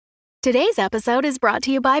Today's episode is brought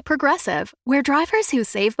to you by Progressive, where drivers who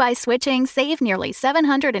save by switching save nearly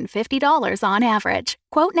 $750 on average.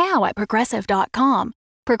 Quote now at Progressive.com.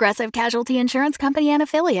 Progressive Casualty Insurance Company and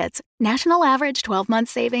Affiliates. National average 12-month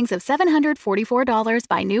savings of $744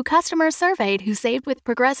 by new customers surveyed who saved with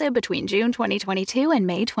Progressive between June 2022 and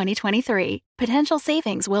May 2023. Potential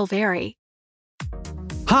savings will vary.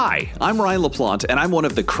 Hi, I'm Ryan LaPlante, and I'm one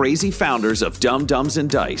of the crazy founders of Dumb Dumbs and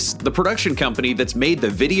Dice, the production company that's made the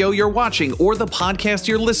video you're watching or the podcast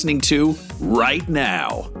you're listening to right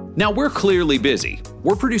now. Now, we're clearly busy.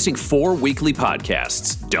 We're producing 4 weekly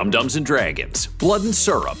podcasts, Dumb Dumbs and Dragons, Blood and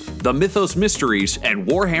Syrup, The Mythos Mysteries, and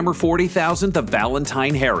Warhammer 40,000 The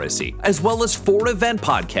Valentine Heresy, as well as 4 event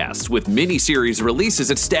podcasts with mini-series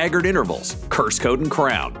releases at staggered intervals, Curse Code and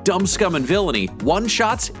Crown, Dumb Scum and Villainy,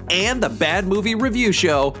 one-shots, and the bad movie review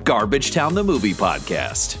show, Garbage Town the Movie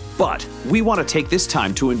Podcast. But we want to take this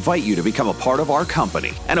time to invite you to become a part of our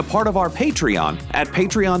company and a part of our Patreon at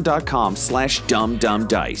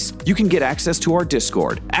patreon.com/dumbdumbdice. You can get access to our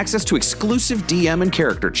Discord, access to exclusive DM and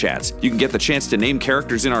character chats. You can get the chance to name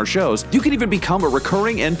characters in our shows. You can even become a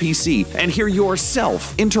recurring NPC and hear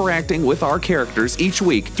yourself interacting with our characters each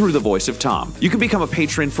week through the voice of Tom. You can become a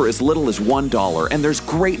patron for as little as $1, and there's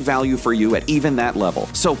great value for you at even that level.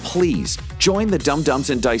 So please, join the Dumb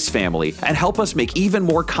Dumbs and Dice family and help us make even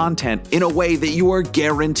more content in a way that you are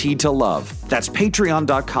guaranteed to love. That's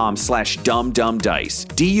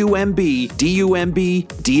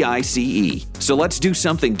patreon.com/dumbdumbdice. DUMBDICE. So let's do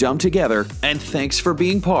something dumb together, and thanks for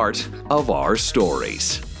being part of our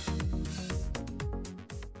stories.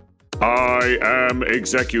 I am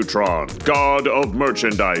Executron, god of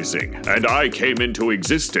merchandising, and I came into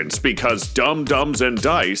existence because Dumb Dumbs and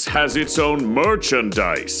Dice has its own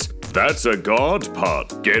merchandise. That's a god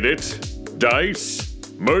pod, get it? Dice?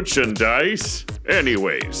 Merchandise?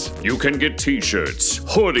 Anyways, you can get t-shirts,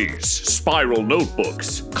 hoodies, spiral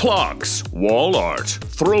notebooks, clocks, wall art,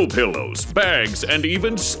 throw pillows, bags, and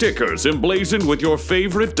even stickers emblazoned with your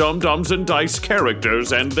favorite Dumb Dumbs and Dice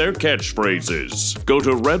characters and their catchphrases. Go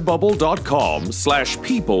to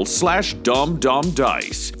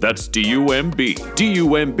redbubble.com/people/dumbdumbdice. That's DUMBDICE.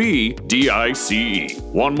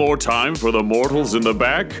 One more time for the mortals in the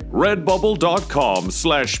back.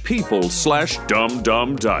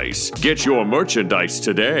 redbubble.com/people/dumbdumbdice. Get your merchandise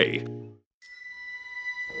today.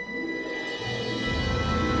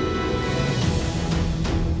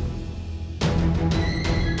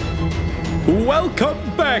 Welcome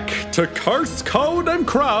back to Curse Code and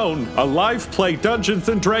Crown, a live play Dungeons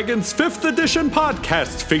 & Dragons 5th edition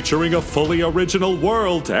podcast featuring a fully original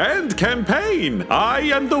world and campaign. I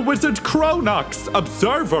am the wizard Cronox,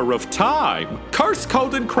 observer of time. Curse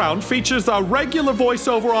Code and Crown features our regular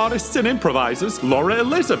voiceover artists and improvisers, Laura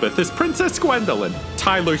Elizabeth as Princess Gwendolyn,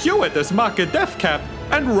 Tyler Hewitt as Maka Deathcap,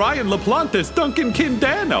 and Ryan LaPlante as Duncan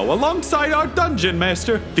Kindano, alongside our dungeon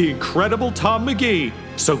master, the incredible Tom McGee.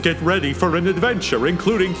 So get ready for an adventure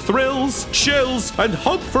including thrills, chills, and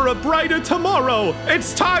hope for a brighter tomorrow.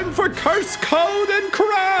 It's time for Curse Code and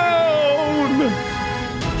Crown!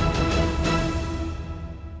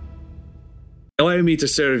 Allow me to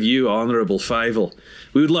serve you, Honourable Fievel.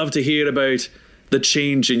 We would love to hear about the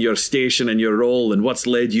change in your station and your role and what's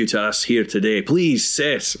led you to us here today. Please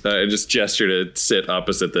sit. I just gesture to sit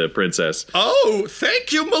opposite the princess. Oh,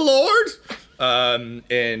 thank you, my lord! And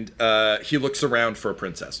he looks around for a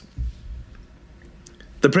princess.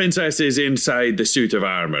 The princess is inside the suit of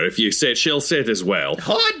armor. If you sit, she'll sit as well.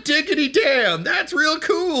 Hot diggity damn, that's real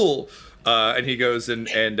cool. And he goes and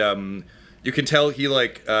you can tell he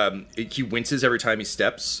he winces every time he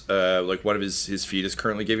steps. Like one of his feet is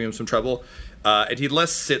currently giving him some trouble. And he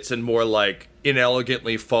less sits and more like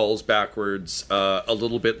inelegantly falls backwards, a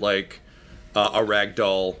little bit like a rag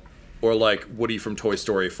doll. Or like Woody from Toy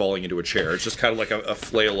Story falling into a chair. It's just kind of like a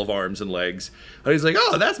flail of arms and legs. And he's like,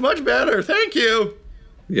 oh, that's much better. Thank you.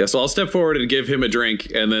 Yeah, so I'll step forward and give him a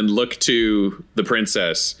drink and then look to the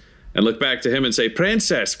princess and look back to him and say,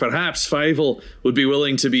 Princess, perhaps Fievel would be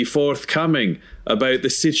willing to be forthcoming about the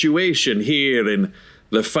situation here in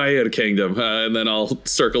the Fire Kingdom. And then I'll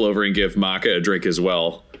circle over and give Maka a drink as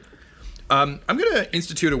well. I'm going to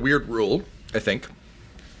institute a weird rule, I think.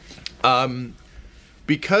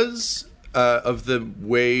 Because of the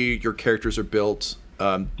way your characters are built,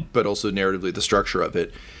 but also narratively the structure of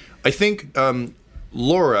it, I think,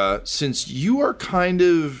 Laura, since you are kind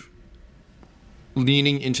of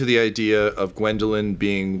leaning into the idea of Gwendolyn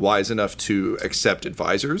being wise enough to accept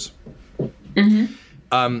advisors,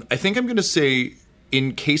 I think I'm going to say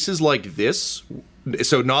in cases like this,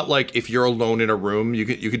 so not like if you're alone in a room, you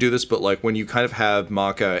could do this, but like when you kind of have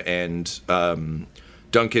Maka and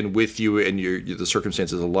Duncan with you and the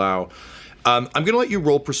circumstances allow. I'm going to let you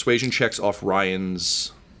roll persuasion checks off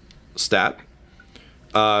Ryan's stat.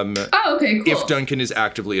 Okay, cool. If Duncan is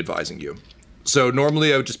actively advising you. So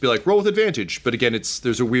normally I would just be like, roll with advantage. But again,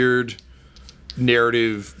 there's a weird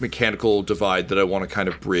narrative mechanical divide that I want to kind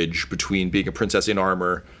of bridge between being a princess in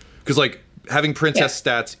armor. Because, like, having princess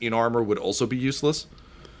stats in armor would also be useless.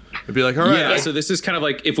 It'd be like, all right. Yeah, so this is kind of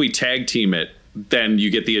like if we tag team it, then you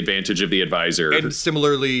get the advantage of the advisor. And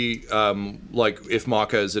similarly, like if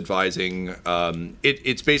Maka is advising,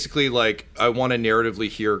 it's basically like I want to narratively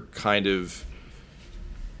hear kind of.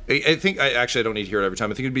 I think I don't need to hear it every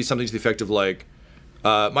time. I think it'd be something to the effect of like,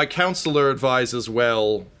 my counselor advises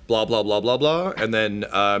well, blah blah blah blah blah, and then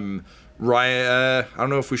Ryan. I don't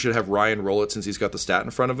know if we should have Ryan roll it since he's got the stat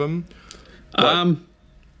in front of him.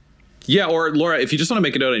 Yeah, or Laura, if you just want to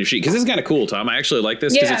make a note on your sheet, because this is kind of cool, Tom. I actually like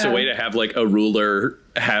this because it's a way to have like a ruler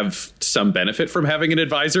have some benefit from having an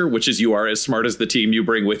advisor, which is you are as smart as the team you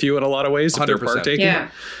bring with you in a lot of ways if they're 100%. partaking. Yeah.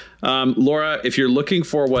 Laura, if you're looking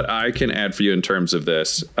for what I can add for you in terms of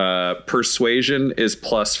this, persuasion is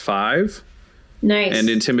 +5. Nice. And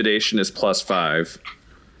intimidation is +5.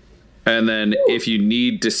 And then if you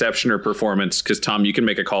need deception or performance, because Tom, you can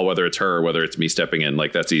make a call whether it's her or whether it's me stepping in.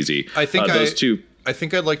 Like, that's easy. I think those two. I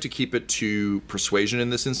think I'd like to keep it to persuasion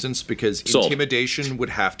in this instance because Sold. intimidation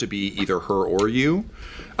would have to be either her or you.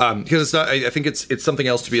 Because it's not. I think it's something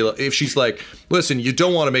else to be. If she's like, listen, you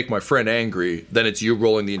don't want to make my friend angry, then it's you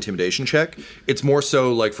rolling the intimidation check. It's more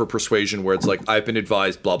so like for persuasion where it's like I've been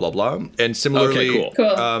advised, blah blah blah. And similarly, Okay,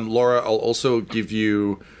 cool. Laura, I'll also give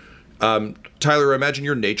you. Tyler, I imagine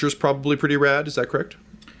your nature's probably pretty rad. Is that correct?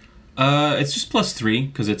 It's just +3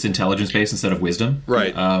 because it's intelligence based instead of wisdom.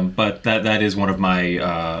 Right. But that is one of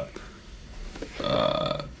my.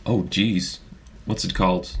 Oh, geez, what's it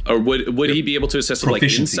called? Or would he be able to assess with like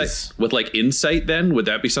Proficiencies. insight? With like insight, then would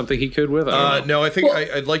that be something he could with? I don't know. No, I think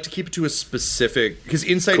I'd like to keep it to a specific because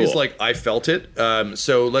insight is Cool. like I felt it.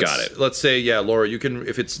 So let's Got it. let's say Laura, you can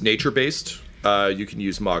if it's nature based, you can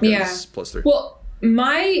use Maka's +3. Well,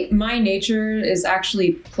 my nature is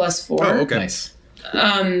actually +4. Oh, okay. Nice.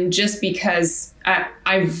 Just because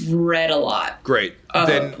I've read a lot. Great.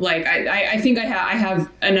 Then, like I think I have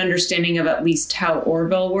an understanding of at least how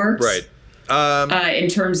Orville works. Right. In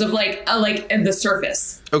terms of like the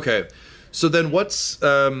surface. Okay. So then what's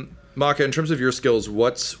Maka, in terms of your skills,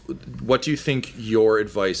 what do you think your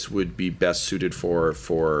advice would be best suited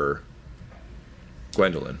for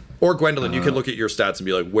Gwendolyn? Or Gwendolyn, you can look at your stats and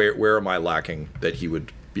be like, where am I lacking that he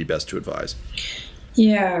would be best to advise?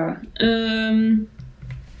 Yeah.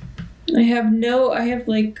 I have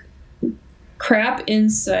like crap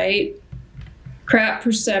insight, crap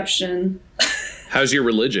perception. How's your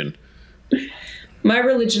religion? My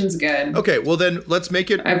religion's good. Okay, well then let's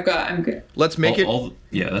make it. I'm good. Let's make it.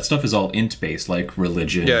 That stuff is all int based, like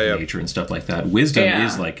religion, Yeah. nature, and stuff like that. Wisdom Yeah.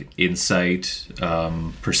 is like insight,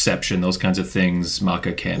 perception, those kinds of things.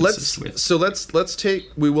 Maka can assist with. So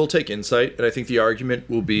we will take insight, and I think the argument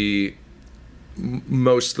will be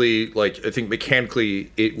mostly like I think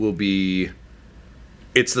mechanically it will be.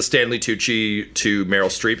 It's the Stanley Tucci to Meryl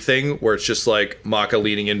Streep thing, where it's just like Maka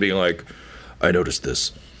leaning in, being like, "I noticed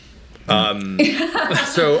this."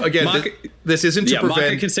 So again, this isn't to Maka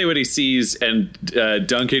prevent. can say what he sees, and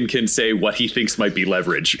Duncan can say what he thinks might be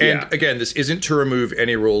leverage. And again, this isn't to remove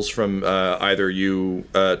any rules from either you,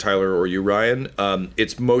 Tyler, or you, Ryan.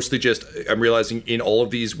 It's mostly just I'm realizing in all of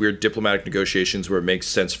these weird diplomatic negotiations where it makes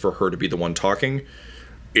sense for her to be the one talking,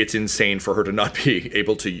 it's insane for her to not be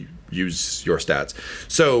able to use your stats.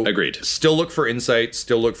 So Agreed. Still look for insight,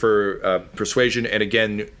 still look for persuasion, and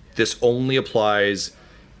again, this only applies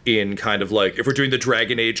in kind of like if we're doing the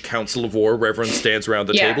Dragon Age Council of War where everyone stands around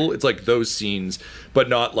the table, it's like those scenes, but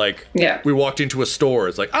not like we walked into a store.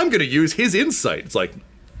 It's like I'm going to use his insight. It's like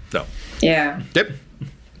no. Yeah. Yep.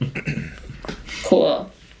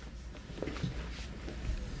 Cool.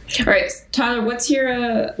 All right, Tyler, what's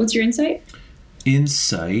your insight?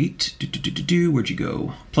 Insight. Where'd you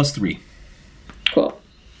go? +3. Cool.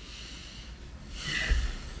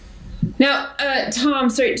 Now, Tom,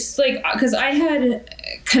 sorry, just like because I had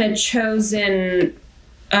kind of chosen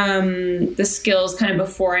the skills kind of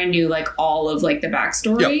before I knew like all of like the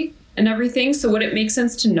backstory and everything. So would it make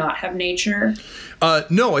sense to not have nature?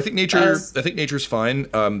 No, I think nature. I think nature's fine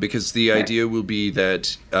because the idea will be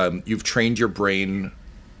that you've trained your brain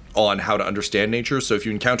on how to understand nature. So if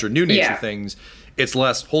you encounter new nature things, it's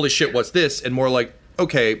less "holy shit, what's this?" and more like,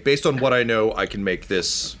 okay, based on what I know, I can make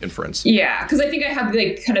this inference. Yeah, because I think I have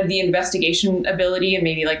like kind of the investigation ability and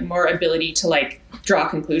maybe like more ability to like draw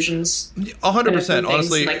conclusions. 100%.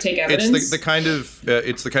 Honestly, and, like, take evidence. it's the kind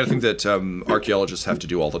of thing that archaeologists have to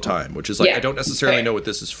do all the time, which is like, I don't necessarily know what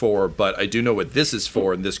this is for, but I do know what this is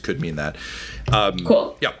for, and this could mean that.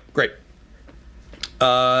 Cool. Yeah, great.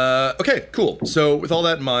 Okay, cool. So with all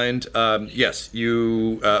that in mind, yes,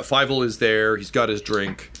 Fievel is there. He's got his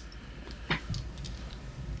drink.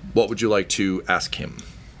 What would you like to ask him?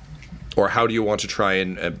 Or how do you want to try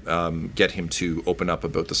and get him to open up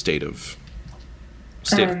about the state of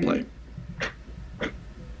play?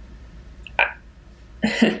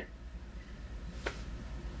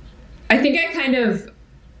 I think I kind of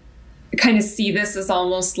see this as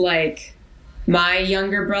almost like my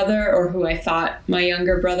younger brother, or who I thought my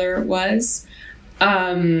younger brother was,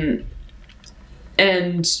 and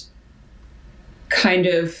kind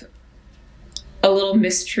of a little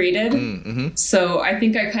mistreated. Mm-hmm. So I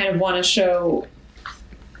think I kind of want to show,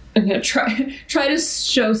 I'm gonna try to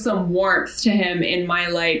show some warmth to him in my,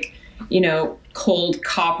 like, cold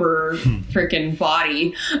copper freaking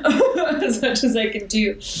body as much as I can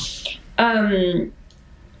do. And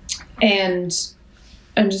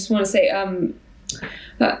I just want to say,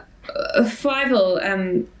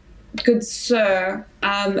 Fievel, good sir,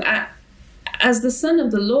 as the son of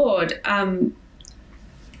the Lord,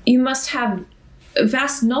 you must have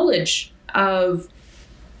vast knowledge of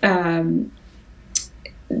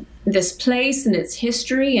this place and its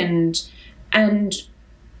history and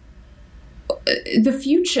the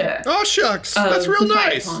future. Oh, shucks. That's real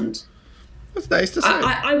nice. Pond. That's nice to say.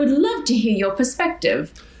 I would love to hear your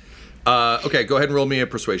perspective. Okay, go ahead and roll me a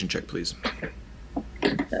persuasion check, please.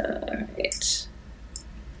 Right.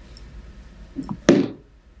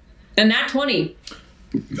 And that 20.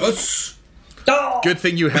 Yes. Oh. Good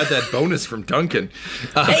thing you had that bonus from Duncan.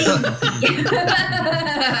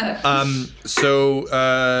 So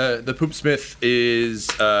the Poopsmith is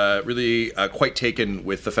really quite taken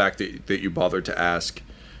with the fact that you bothered to ask.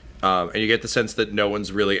 And you get the sense that no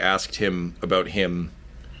one's really asked him about him,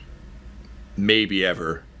 maybe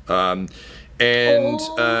ever. So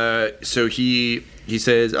he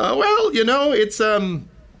says, "Oh well,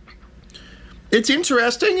 it's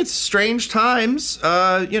interesting. It's strange times.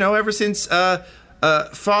 Ever since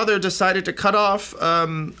Father decided to cut off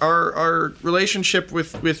our relationship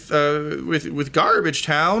with Garbage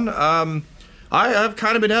Town, I've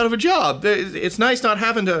kind of been out of a job. It's nice not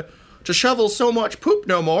having to shovel so much poop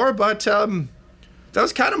no more, but that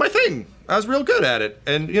was kind of my thing. I was real good at it,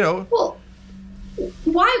 and Well,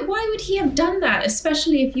 why would he have done that,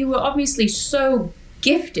 especially if you were obviously so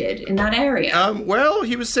gifted in that area? Well,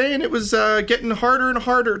 he was saying it was getting harder and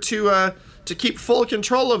harder to keep full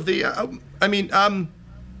control of the.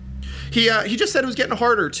 He just said it was getting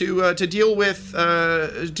harder to deal with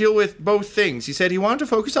both things. He said he wanted to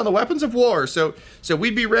focus on the weapons of war, so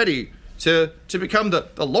we'd be ready to become the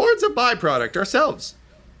lords of byproduct ourselves.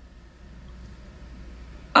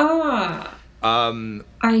 I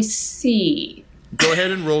see. Go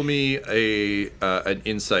ahead and roll me an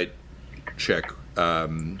insight check.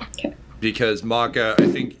 Okay. Because Maka, I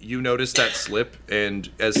think you noticed that slip, and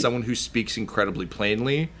as someone who speaks incredibly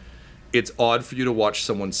plainly, it's odd for you to watch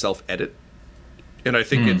someone self-edit. And I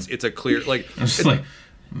think it's a clear, like... It's like,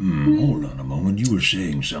 hold on a moment, you were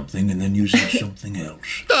saying something, and then you said something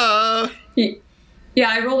else. Yeah,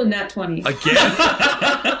 I rolled a nat 20. Again?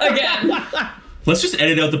 Again. Let's just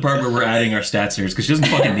edit out the part where we're adding our stats here, because she doesn't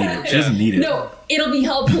fucking need it. She doesn't need it. No, it'll be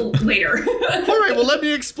helpful later. All right, well, let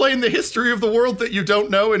me explain the history of the world that you don't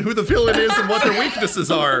know and who the villain is and what their weaknesses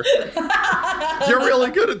are. You're really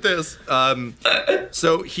good at this.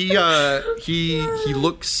 So he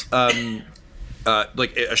looks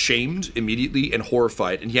like ashamed immediately and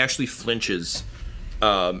horrified, and he actually flinches,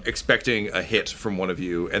 expecting a hit from one of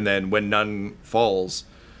you, and then when none falls,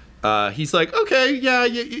 he's like, okay, yeah,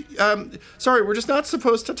 sorry, we're just not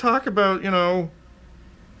supposed to talk about, the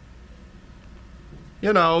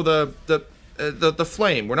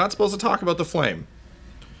flame. We're not supposed to talk about the flame.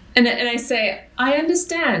 And I say, I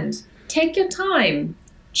understand. Take your time.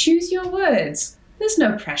 Choose your words. There's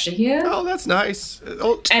no pressure here. Oh, that's nice.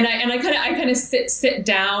 And I kind of sit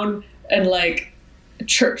down and like I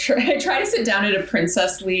try to sit down in a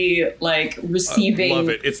princessly, like, receiving, love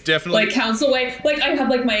it. It's definitely like counsel way. Like I have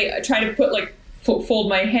like I try to put like fold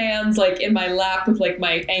my hands like in my lap with like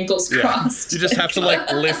my ankles crossed. You just have to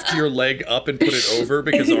like lift your leg up and put it over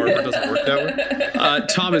because the armor doesn't work that way.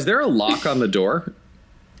 Tom, is there a lock on the door?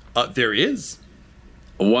 There is.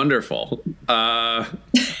 Wonderful. I'm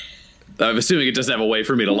assuming it doesn't have a way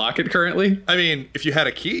for me to lock it currently. I mean, if you had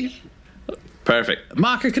a key. Perfect.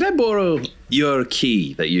 Marker, could I borrow your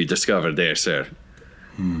key that you discovered there, sir?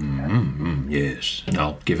 Yes. And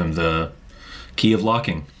I'll give him the key of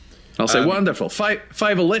locking. I'll say, wonderful.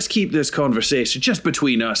 Fievel, let's keep this conversation just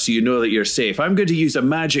between us so you know that you're safe. I'm going to use a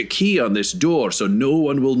magic key on this door so no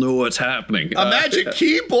one will know what's happening. A magic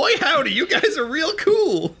key? Boy, howdy. You guys are real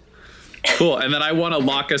cool. Cool. And then I want to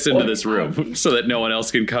lock us into this room so that no one else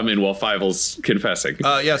can come in while Fievel's confessing.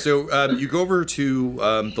 So you go over to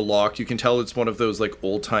the lock. You can tell it's one of those like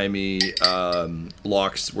old-timey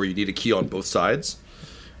locks where you need a key on both sides.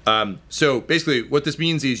 So basically what this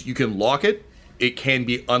means is you can lock it. It can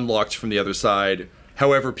be unlocked from the other side.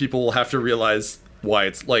 However, people will have to realize why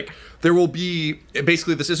it's like there will be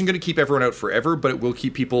basically this isn't going to keep everyone out forever, but it will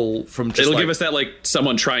keep people from just it'll give us that like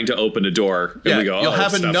someone trying to open a door and we go, you'll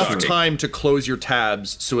have enough time to close your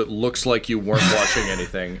tabs so it looks like you weren't watching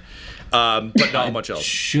anything, but not much else.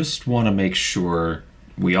 Just want to make sure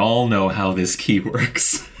we all know how this key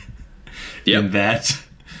works. And that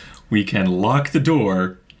we can lock the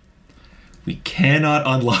door. We cannot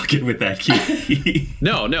unlock it with that key.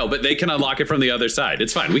 No, but they can unlock it from the other side.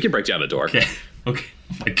 It's fine. We can break down a door. Okay. Oh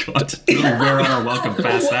my God. We're on our welcome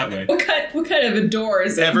fast that way. What kind of a door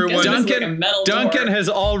is it? Everyone, Duncan has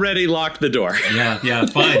already locked the door. Yeah.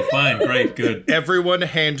 Fine. Great. Good. Everyone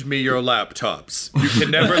hand me your laptops. You can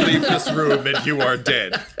never leave this room and you are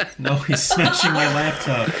dead. No, he's smashing my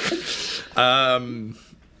laptop.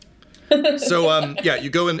 You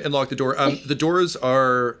go in and lock the door. The doors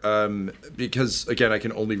are, because, again, I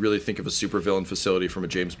can only really think of a supervillain facility from a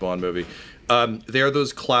James Bond movie. They are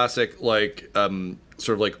those classic, like,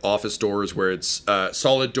 sort of like office doors where it's a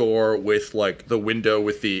solid door with, like, the window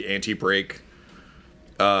with the anti-break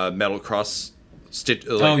metal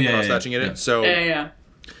cross-stitching in it. So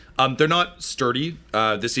they're not sturdy.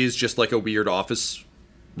 This is just like a weird office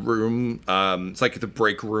room. It's like the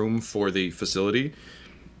break room for the facility.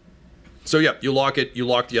 So you lock it, you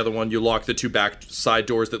lock the other one, you lock the two back side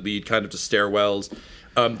doors that lead kind of to stairwells.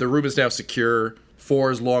 The room is now secure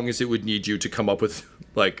for as long as it would need you to come up with,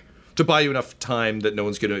 like, to buy you enough time that no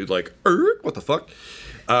one's going to, like, what the fuck?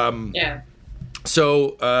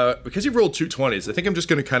 So, because you've rolled 2 20s, I think I'm just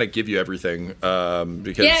going to kind of give you everything,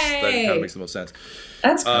 because that kind of makes the most sense.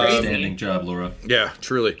 That's crazy. Outstanding job, Laura. Yeah,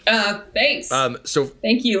 truly. Thanks.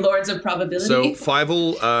 Thank you, Lords of Probability. So,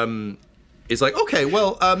 Fievel, is like, okay,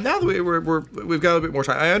 well, now that we've got a bit more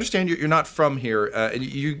time. I understand you're not from here, and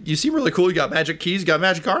you seem really cool. You got magic keys, you got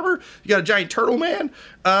magic armor, you got a giant turtle man.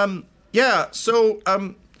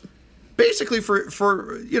 Basically for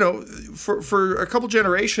a couple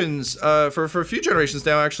generations, for a few generations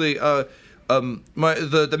now, actually, the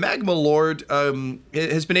Magma Lord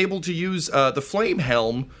has been able to use the Flame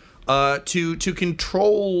Helm to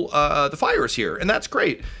control the fires here, and that's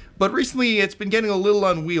great. But recently, it's been getting a little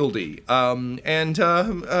unwieldy, and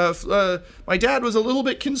my dad was a little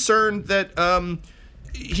bit concerned that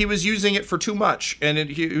he was using it for too much, and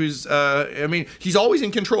he was. He's always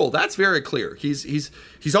in control. That's very clear. He's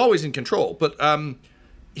always in control, but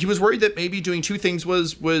he was worried that maybe doing 2 things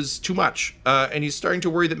was too much, and he's starting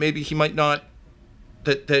to worry that maybe he might not.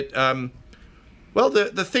 The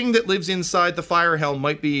thing that lives inside the fire helm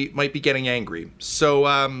might be getting angry.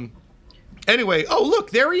 So. Anyway, look,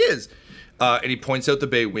 there he is. And he points out the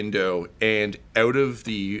bay window, and out of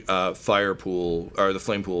the fire pool, or the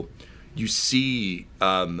flame pool, you see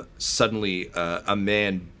suddenly a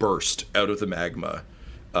man burst out of the magma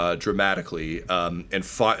dramatically, and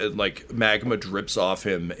magma drips off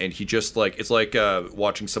him, and he just, like, it's like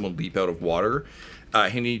watching someone leap out of water.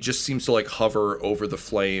 And he just seems to, like, hover over the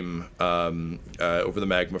flame, over the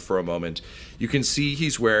magma for a moment. You can see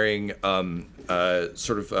he's wearing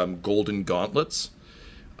golden gauntlets,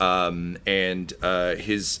 and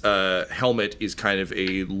his helmet is kind of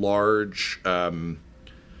a large golden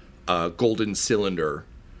cylinder,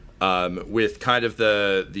 with kind of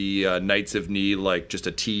the Knights of Ni, like just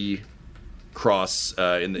a T cross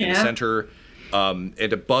in the center.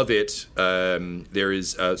 And above it, there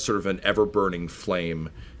is sort of an ever-burning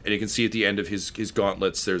flame. And you can see at the end of his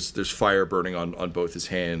gauntlets, there's fire burning on both his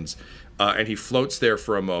hands. And he floats there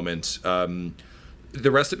for a moment. The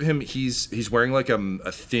rest of him, he's wearing like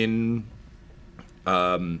a thin,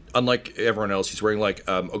 unlike everyone else, he's wearing like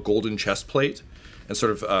a golden chest plate and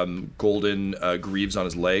sort of golden greaves on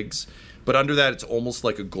his legs. But under that, it's almost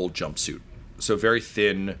like a gold jumpsuit. So very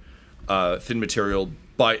thin material.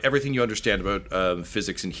 By everything you understand about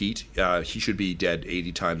physics and heat, he should be dead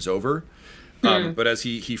 80 times over. But as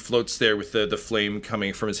he floats there with the flame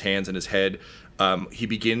coming from his hands and his head, he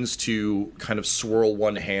begins to kind of swirl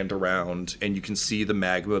one hand around, and you can see the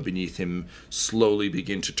magma beneath him slowly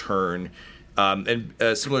begin to turn. And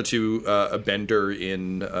similar to a bender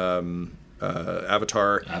in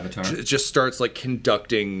Avatar, just starts like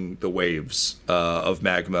conducting the waves of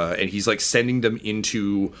magma, and he's like sending them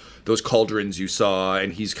into those cauldrons you saw,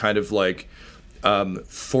 and he's kind of like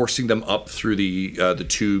forcing them up through the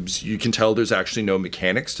tubes. You can tell there's actually no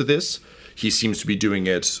mechanics to this. He seems to be doing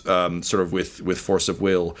it sort of with force of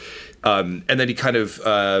will. And then he kind of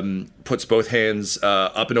puts both hands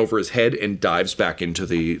up and over his head and dives back into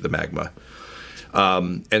the magma.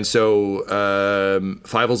 And so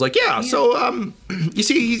Fievel's like, so you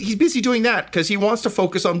see, he's busy doing that because he wants to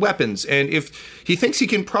focus on weapons. And if he thinks he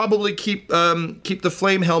can probably keep the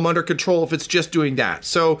flame helm under control if it's just doing that.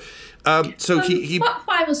 So he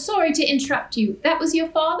Fievel, sorry to interrupt you. That was your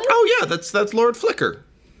father? Oh, yeah, that's Lord Flicker.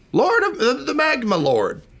 Lord of the Magma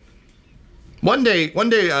Lord. One day,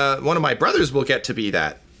 one of my brothers will get to be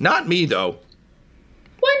that. Not me, though.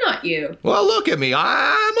 Why not you? Well, look at me.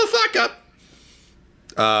 I'm a fuck up.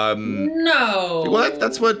 No. Well,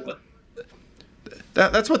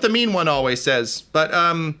 that's what the mean one always says. But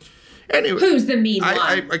anyway, who's the mean one?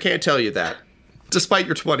 I can't tell you that, despite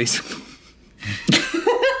your 20s.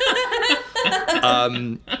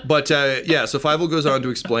 So Fievel goes on to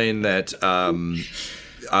explain that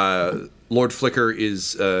Lord Flicker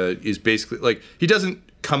is basically like, he doesn't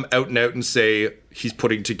come out and say he's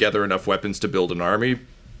putting together enough weapons to build an army.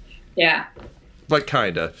 Yeah. But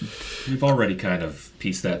kinda. We've already kind of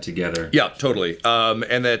pieced that together. Yeah, totally.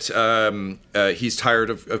 And that he's tired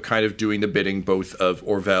of kind of doing the bidding both of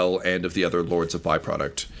Orvel and of the other Lords of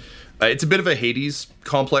Byproduct. It's a bit of a Hades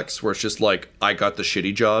complex where it's just like, I got the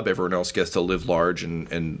shitty job, everyone else gets to live large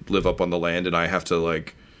and live up on the land, and I have to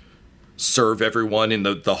like serve everyone in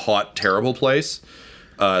the hot, terrible place.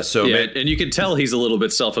 And you can tell he's a little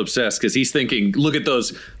bit self-obsessed because he's thinking, look at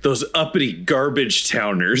those uppity garbage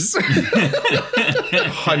towners.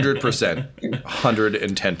 100%.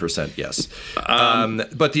 110%, yes.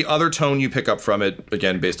 But the other tone you pick up from it,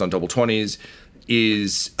 again, based on double 20s,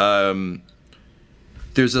 is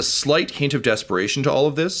there's a slight hint of desperation to all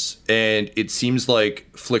of this, and it seems like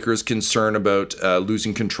Flicker's concern about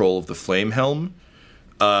losing control of the Flame Helm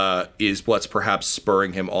is what's perhaps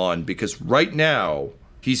spurring him on, because right now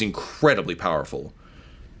he's incredibly powerful,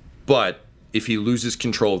 but if he loses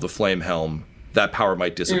control of the Flame Helm, that power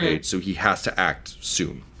might dissipate, so he has to act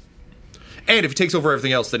soon. And if he takes over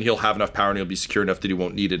everything else, then he'll have enough power and he'll be secure enough that he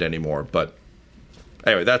won't need it anymore. But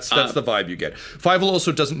anyway, that's the vibe you get. Fievel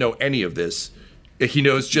also doesn't know any of this. He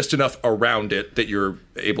knows just enough around it that you're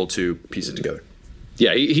able to piece it together.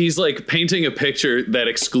 Yeah, he's like painting a picture that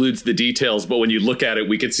excludes the details, but when you look at it,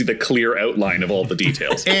 we can see the clear outline of all the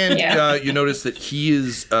details. And you notice that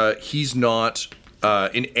he's not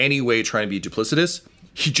in any way trying to be duplicitous.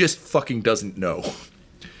 He just fucking doesn't know.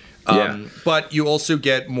 But you also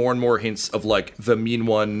get more and more hints of like the mean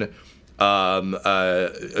one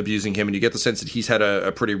abusing him, and you get the sense that he's had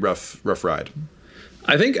a pretty rough ride.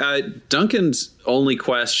 I think Duncan's only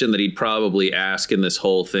question that he'd probably ask in this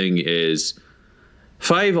whole thing is,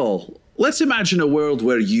 Fievel, let's imagine a world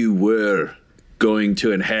where you were going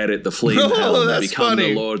to inherit the Flame Helm and become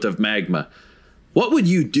the Lord of Magma. What would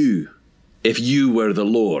you do if you were the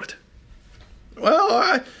Lord?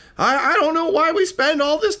 Well, I don't know why we spend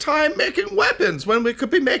all this time making weapons when we could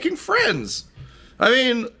be making friends. I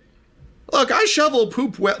mean, look, I shovel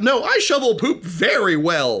poop well. No, I shovel poop very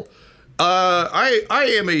well.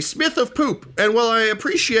 I am a smith of poop, and while I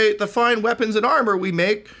appreciate the fine weapons and armor we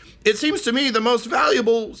make, it seems to me the most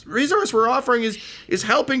valuable resource we're offering is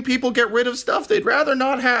helping people get rid of stuff they'd rather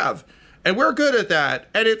not have. And we're good at that,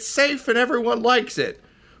 and it's safe and everyone likes it.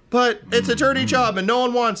 But it's a dirty job and no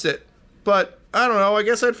one wants it. But I don't know, I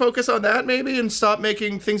guess I'd focus on that maybe and stop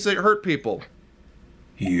making things that hurt people.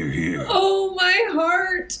 Hear, hear. Oh, my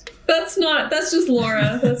heart. That's just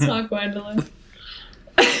Laura. That's not Gwendolyn.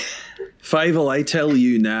 Fievel, I tell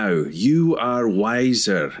you now, you are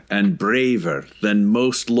wiser and braver than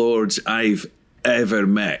most lords I've ever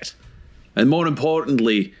met. And more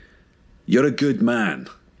importantly, you're a good man.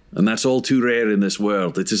 And that's all too rare in this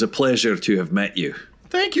world. It is a pleasure to have met you.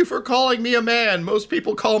 Thank you for calling me a man. Most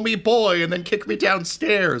people call me boy and then kick me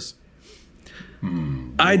downstairs.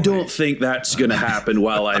 I don't think that's going to happen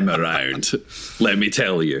while I'm around, let me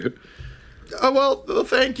tell you. Well,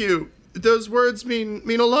 thank you. Those words mean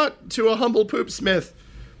a lot to a humble poop smith.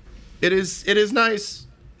 It is nice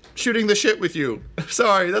shooting the shit with you.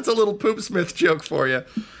 Sorry, that's a little poop smith joke for you.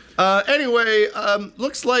 Anyway,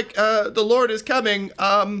 looks like the Lord is coming.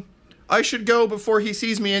 I should go before he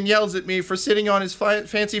sees me and yells at me for sitting on his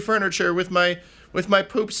fancy furniture with my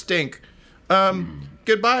poop stink.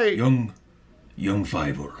 Goodbye. Young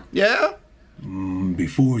Fievel. Yeah?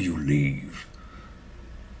 Before you leave,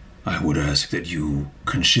 I would ask that you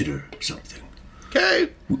consider something. Okay.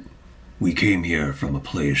 We came here from a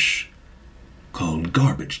place called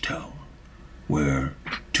Garbage Town, where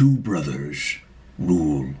two brothers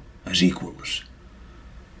rule as equals.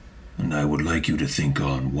 And I would like you to think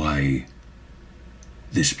on why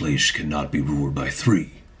this place cannot be ruled by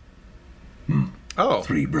three. Oh.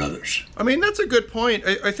 Three brothers. I mean, that's a good point.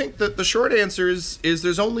 I think that the short answer is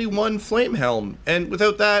there's only one flame helm, and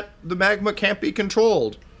without that, the magma can't be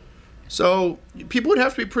controlled. So people would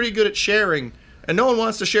have to be pretty good at sharing, and no one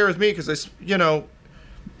wants to share with me because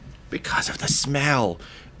because of the smell.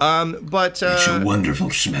 But it's a wonderful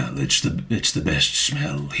smell. It's the best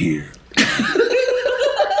smell here.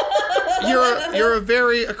 You're a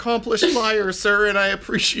very accomplished liar, sir, and I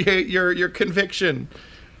appreciate your conviction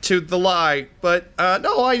to the lie. But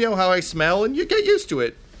no, I know how I smell, and you get used to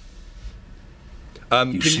it.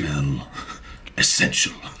 You smell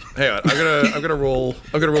essential. Hang on, I'm gonna roll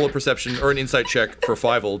a perception or an insight check for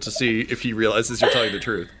Fievel to see if he realizes you're telling the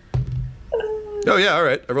truth. Oh yeah, all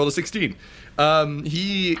right. I rolled a 16.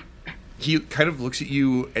 He kind of looks at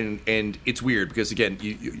you, and it's weird because again,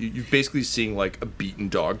 you're basically seeing like a beaten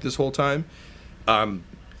dog this whole time.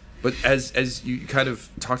 But as you kind of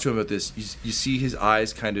talk to him about this, you see his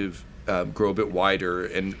eyes kind of grow a bit wider,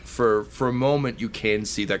 and for a moment you can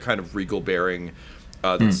see that kind of regal bearing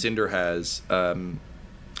that Cinder has.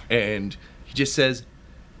 And he just says,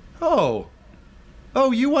 "Oh,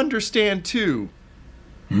 you understand too.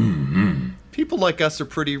 People like us are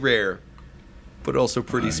pretty rare, but also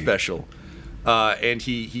pretty special." And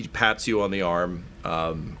he pats you on the arm,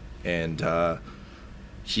 and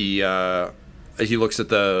he looks at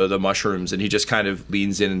the mushrooms, and he just kind of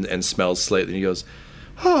leans in and smells slightly, and he goes,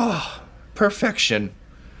 "Oh, perfection."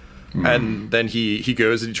 And then he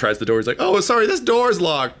goes and he tries the door. He's like, "Oh, sorry, this door's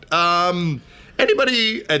locked.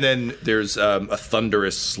 Anybody?" And then there's a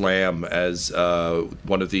thunderous slam as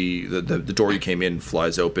one of the door you came in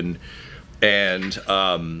flies open, and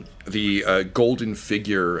the golden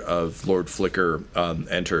figure of Lord Flicker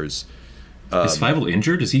enters. Is Fievel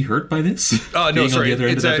injured? Is he hurt by this? No, sorry.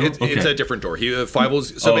 It's a different door.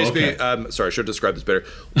 Fievel's basically. Okay. Sorry, I should have described this better.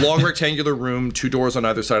 Long rectangular room, 2 doors on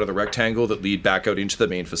either side of the rectangle that lead back out into the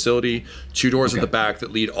main facility. 2 doors at the back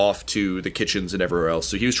that lead off to the kitchens and everywhere else.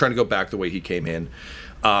 So he was trying to go back the way he came in,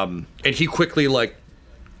 and he quickly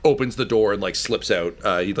opens the door and slips out.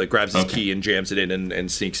 He grabs his key and jams it in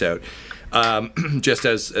and sneaks out. Just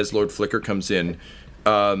as Lord Flicker comes in.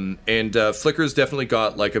 And Flicker's definitely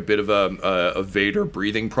got a bit of a Vader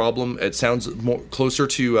breathing problem. It sounds more closer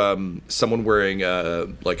to someone wearing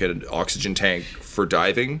an oxygen tank for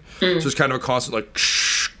diving. So it's kind of a constant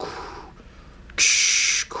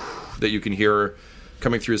that you can hear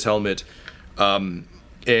coming through his helmet. And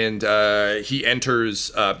he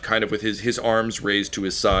enters kind of with his arms raised to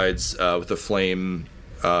his sides with the flame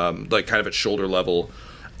kind of at shoulder level.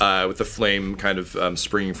 With the flame kind of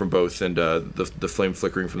springing from both, and the flame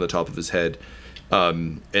flickering from the top of his head.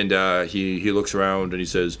 He looks around and he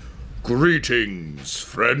says, "Greetings,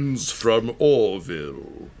 friends from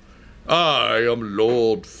Orville. I am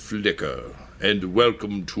Lord Flicker, and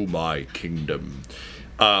welcome to my kingdom."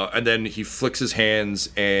 And then he flicks his hands,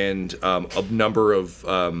 and a number of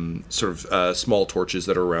small torches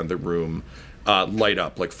that are around the room light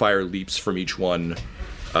up, fire leaps from each one.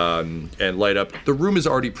 And light up. The room is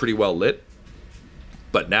already pretty well lit,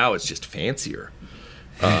 but now it's just fancier.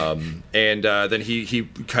 And then he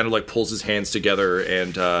kind of pulls his hands together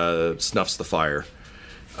and snuffs the fire.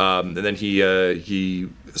 And then he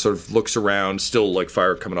sort of looks around, still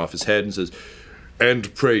fire coming off his head, and says,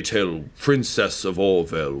 "And pray tell, Princess of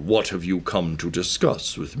Orville, what have you come to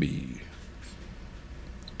discuss with me?"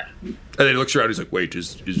 And then he looks around. He's like, "Wait,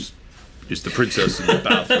 is the princess in the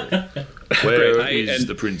bathroom? Where is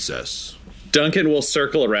the princess?" Duncan will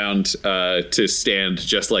circle around to stand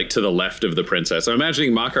just to the left of the princess. I'm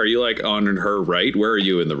imagining, Maka, are you on her right? Where are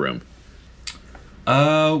you in the room?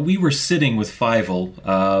 We were sitting with Fievel.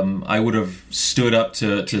 I would have stood up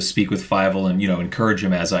to speak with Fievel and encourage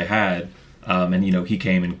him as I had. And he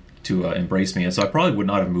came in to embrace me, and so I probably would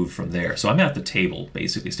not have moved from there. So I'm at the table,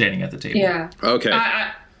 basically standing at the table. Yeah. Okay.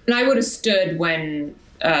 And I would have stood when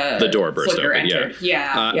the door burst Flicker open. entered.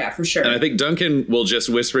 Yeah, for sure. And I think Duncan will just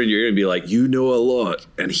whisper in your ear and be like, "You know a lot,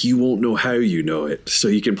 and he won't know how you know it. So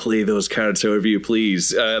you can play those cards however you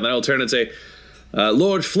please." And then I'll turn and say,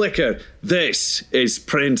 "Lord Flicker, this is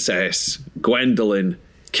Princess Gwendolyn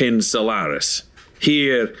Kinsalaris,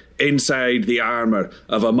 here inside the armor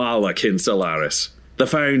of Amala Kinsalaris, the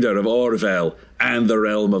founder of Orville and the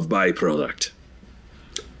Realm of Byproduct."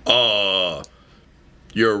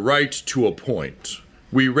 You're right to a point.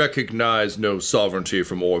 We recognize no sovereignty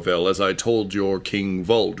from Orville, as I told your King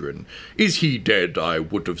Valdrin. Is he dead, I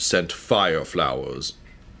would have sent fire flowers.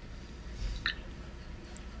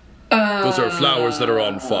 Those are flowers that are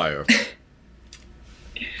on fire.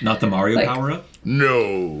 Not the Mario power-up?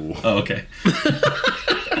 No. Oh, okay.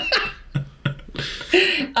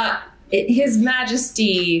 His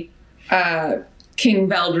Majesty, King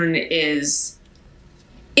Valdrin, is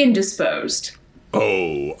indisposed.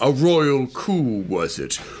 Oh, a royal coup, was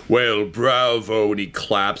it? Well, bravo. And he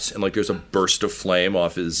claps, and, like, there's a burst of flame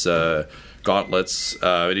off his gauntlets.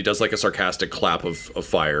 And he does, like, a sarcastic clap of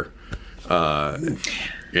fire. And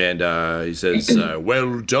he says,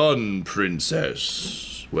 well done,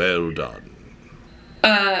 princess. Well done.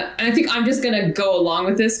 And I think I'm just going to go along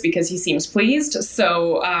with this because he seems pleased.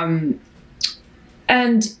 So,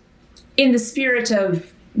 and in the spirit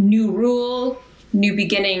of new rule, new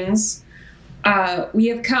beginnings, we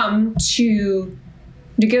have come to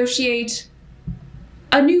negotiate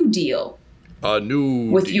a new deal. A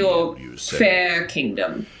new with deal, your fair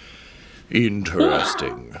kingdom.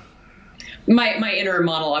 Interesting. My inner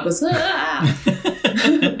monologue was,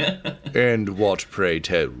 And what, pray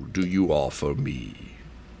tell, do you offer me?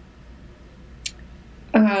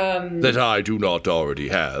 That I do not already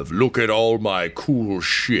have. Look at all my cool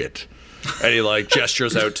shit. And he, like,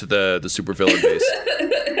 gestures out to the supervillain base.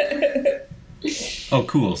 Oh,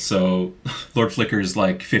 cool. So Lord Flicker's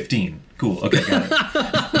like 15. Cool. Okay, got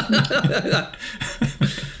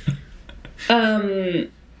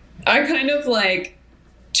it. I kind of, like,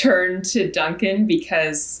 turn to Duncan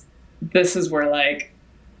because this is where, like,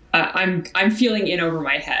 I'm feeling in over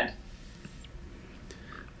my head.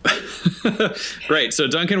 Great. So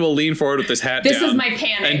Duncan will lean forward with his hat This down is my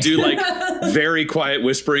panic. and do, like, very quiet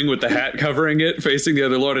whispering with the hat covering it, facing the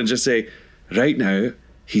other lord, and just say, right now,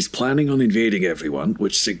 he's planning on invading everyone,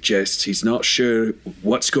 which suggests he's not sure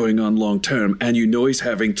what's going on long term, and you know he's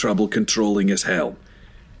having trouble controlling his helm.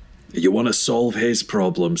 You want to solve his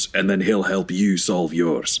problems, and then he'll help you solve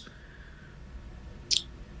yours.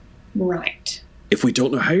 Right. If we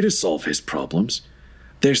don't know how to solve his problems,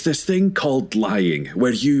 there's this thing called lying,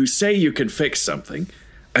 where you say you can fix something,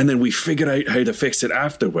 and then we figure out how to fix it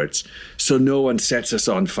afterwards, so no one sets us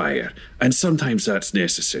on fire. And sometimes that's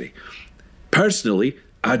necessary. Personally,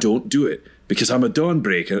 I don't do it, because I'm a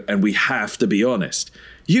Dawnbreaker, and we have to be honest.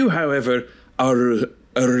 You, however, are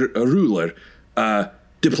a ruler.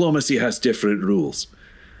 Diplomacy has different rules.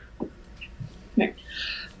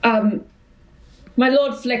 My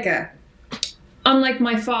Lord Flicker, unlike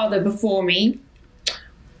my father before me,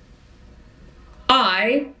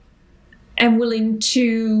 I am willing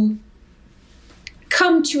to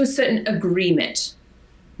come to a certain agreement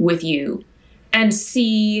with you and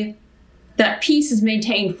see that peace is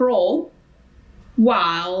maintained for all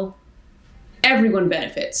while everyone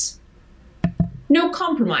benefits. No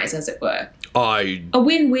compromise, as it were. I A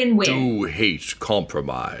win-win-win. do hate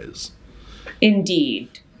compromise.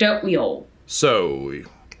 Indeed. Don't we all? So,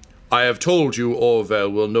 I have told you Orville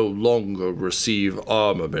will no longer receive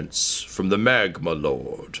armaments from the Magma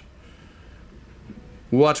Lord.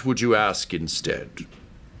 What would you ask instead?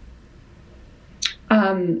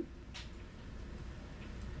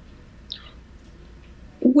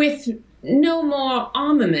 With no more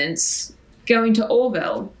armaments going to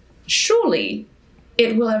Orville, surely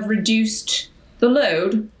it will have reduced the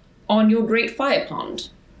load on your great fire pond.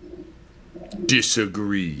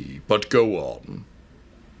 Disagree, but go on.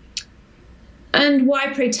 And why,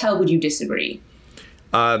 pray tell, would you disagree?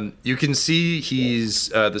 You can see he's,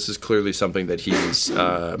 this is clearly something that he's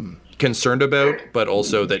concerned about, but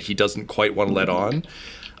also that he doesn't quite want to let on.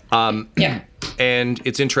 Yeah. And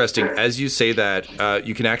it's interesting, as you say that,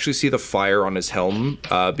 you can actually see the fire on his helm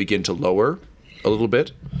begin to lower a little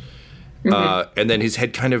bit. Mm-hmm. And then his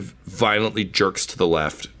head kind of violently jerks to the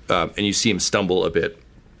left, and you see him stumble a bit.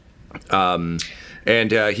 And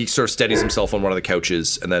he sort of steadies himself on one of the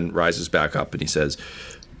couches and then rises back up and he says,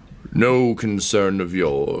 "No concern of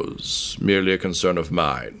yours, merely a concern of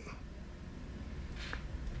mine."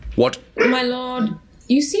 What? My lord,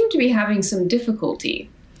 you seem to be having some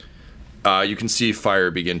difficulty. You can see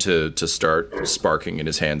fire begin to start sparking in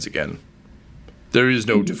his hands again. There is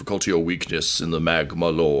no difficulty or weakness in the Magma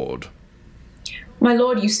Lord. My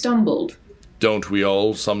lord, you stumbled. Don't we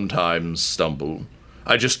all sometimes stumble?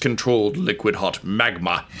 I just controlled liquid hot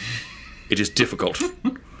magma. It is difficult.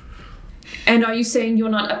 And are you saying you're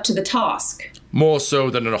not up to the task? More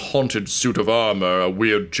so than in a haunted suit of armor, a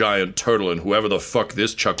weird giant turtle, and whoever the fuck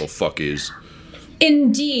this chuckle fuck is.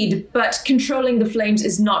 Indeed, but controlling the flames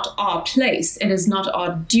is not our place. It is not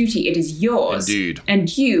our duty. It is yours. Indeed.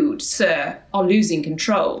 And you, sir, are losing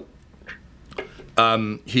control.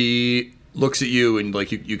 He looks at you, and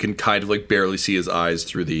like you can kind of like barely see his eyes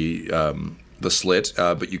through the slit,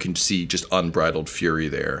 but you can see just unbridled fury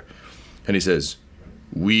there. And he says,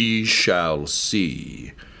 "We shall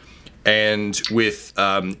see." And with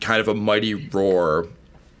kind of a mighty roar,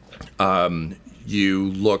 you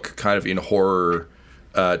look kind of in horror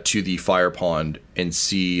to the fire pond and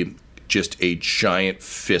see just a giant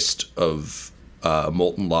fist of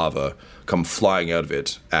molten lava come flying out of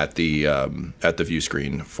it at the view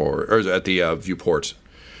screen or at the viewport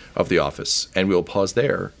of the office. And we'll pause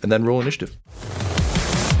there and then roll initiative.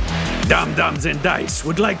 Dum-Dums and Dice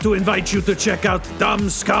would like to invite you to check out Dumb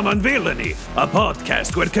Scum and Villainy, a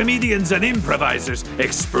podcast where comedians and improvisers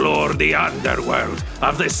explore the underworld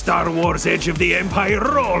of the Star Wars Edge of the Empire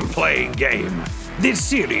role-playing game. This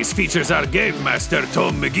series features our game master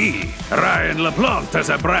Tom McGee, Ryan LaPlante as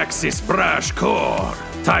Abraxas Brash Core,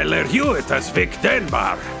 Tyler Hewitt as Vic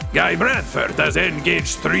Denbar, Guy Bradford as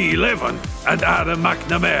Engage 311, and Adam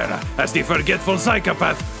McNamara as the forgetful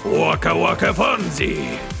psychopath Waka Waka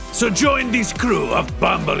Fonzie. So join this crew of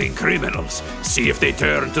bumbling criminals, see if they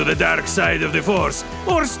turn to the dark side of the Force,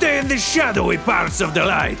 or stay in the shadowy parts of the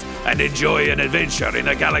light and enjoy an adventure in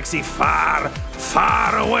a galaxy far,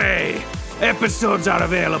 far away. Episodes are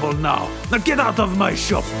available now. Now get out of my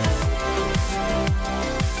shop.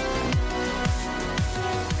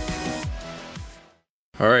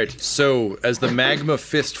 All right. So as the magma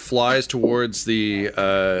fist flies towards the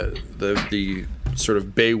sort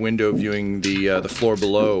of bay window viewing the floor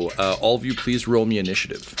below, all of you please roll me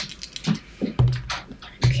initiative.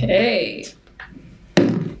 Okay.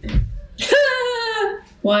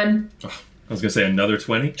 1. I was gonna say another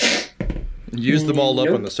 20. Use them all up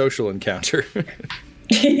on the social encounter.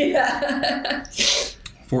 Yeah.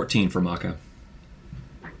 14 for Maka.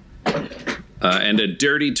 And a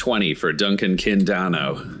dirty 20 for Duncan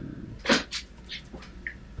Kindano.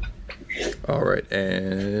 All right,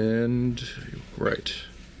 and right.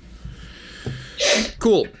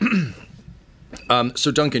 Cool.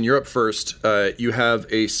 So Duncan, you're up first. You have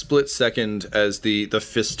a split second as the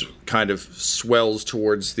fist kind of swells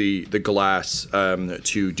towards the glass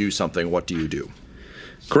to do something. What do you do?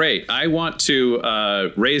 Great. I want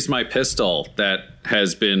to raise my pistol that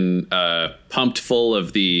has been pumped full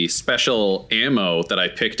of the special ammo that I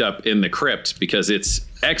picked up in the crypt because it's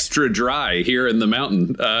extra dry here in the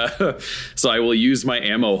mountain. So I will use my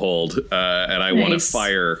ammo hold, and I want to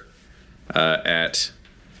fire at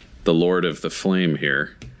the Lord of the Flame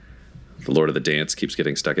here. The Lord of the Dance keeps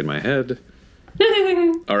getting stuck in my head.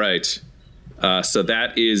 All right. So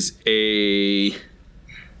that is a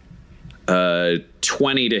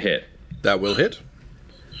 20 to hit. That will hit.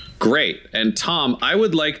 Great. And Tom, I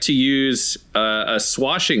would like to use a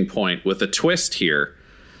swashing point with a twist here.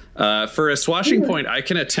 For a swashing point, I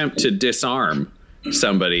can attempt to disarm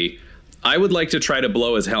somebody. I would like to try to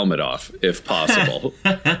blow his helmet off, if possible.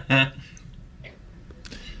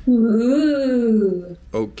 Ooh.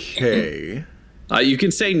 Okay. You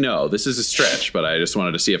can say no. This is a stretch, but I just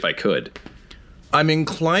wanted to see if I could. I'm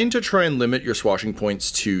inclined to try and limit your swashing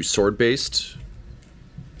points to sword-based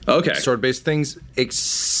things,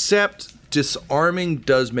 except disarming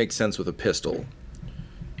does make sense with a pistol.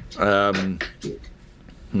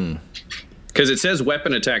 Because it says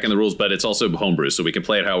weapon attack in the rules, but it's also homebrew, so we can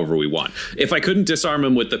play it however we want. If I couldn't disarm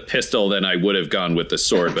him with the pistol, then I would have gone with the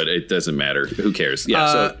sword, but it doesn't matter. Who cares?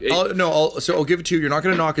 Yeah. I'll give it to you. You're not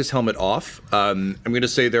going to knock his helmet off. I'm going to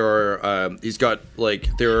say there are. It's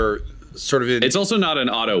also not an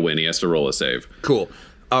auto win. He has to roll a save. Cool.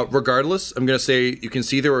 Regardless, I'm going to say you can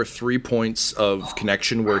see there are 3 points of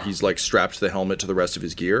connection where he's like strapped the helmet to the rest of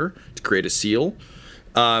his gear to create a seal.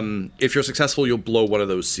 If you're successful, you'll blow one of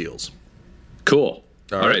those seals. Cool.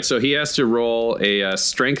 All right. So he has to roll a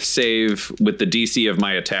strength save with the DC of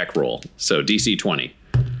my attack roll. So DC 20.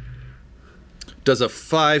 Does a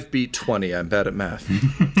 5 beat 20? I'm bad at math.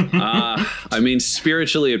 I mean,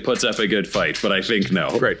 spiritually it puts up a good fight, but I think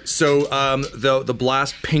no. Great. So the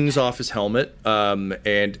blast pings off his helmet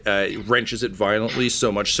and wrenches it violently,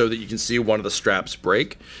 so much so that you can see one of the straps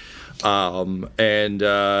break.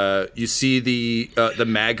 You see the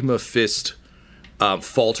magma fist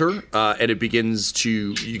falter, and it begins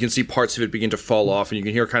to. You can see parts of it begin to fall off, and you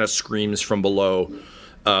can hear kind of screams from below.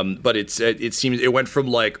 But it seems it went from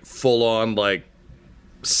like full on like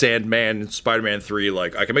Sandman, Spider-Man 3,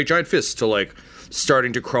 like I can make giant fists, to like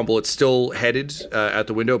starting to crumble. It's still headed at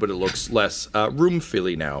the window, but it looks less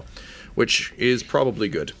room-filly now, which is probably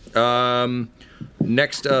good.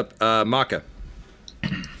 Next up, Maka.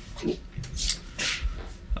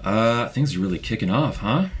 Things are really kicking off,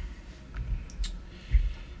 huh?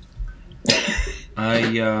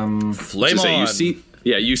 Flame on.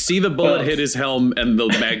 You see the bullet hit his helm and the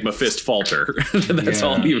magma fist falter. That's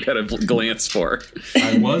all you've got to glance for.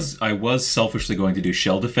 I was selfishly going to do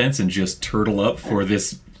shell defense and just turtle up for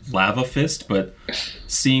this lava fist, but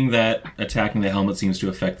seeing that attacking the helmet seems to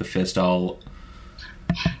affect the fist, I'll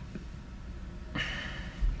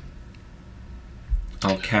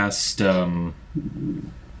cast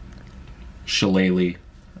Shillelagh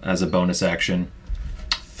as a bonus action.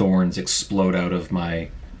 Thorns explode out of my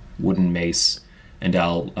wooden mace, and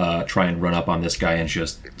I'll try and run up on this guy and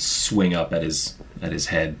just swing up at his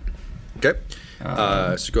head. Okay.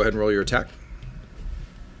 So go ahead and roll your attack.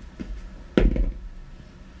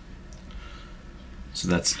 So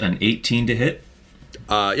that's an 18 to hit.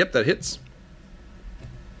 Yep, that hits.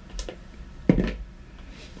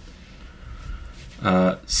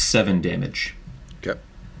 7 damage. Okay.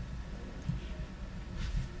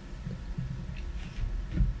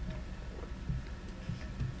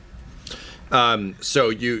 So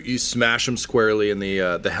you smash him squarely in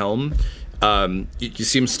the helm. You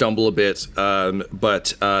see him stumble a bit,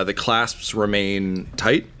 but the clasps remain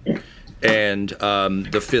tight, and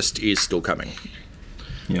the fist is still coming.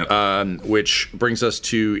 Yep. Which brings us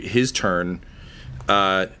to his turn.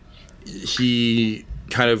 He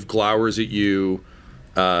kind of glowers at you,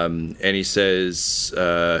 and he says,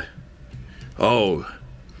 "Oh,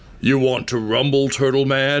 you want to rumble, Turtle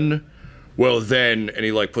Man? Well then," and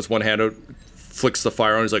he like puts one hand out, flicks the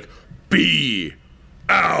fire on. He's like, "Be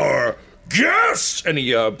our guest!" And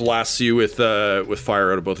he blasts you with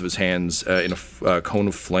fire out of both of his hands in a cone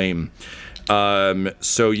of flame.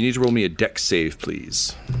 So you need to roll me a dex save,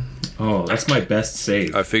 please. Oh, that's my best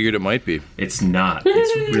save. I figured it might be. It's not.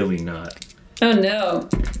 It's really not. Oh no.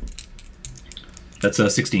 That's a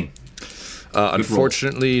 16.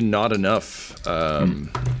 Unfortunately, not enough.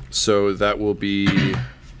 So that will be...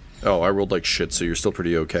 Oh, I rolled like shit, so you're still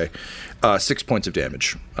pretty okay. 6 points of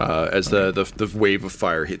damage as the wave of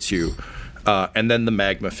fire hits you. And then the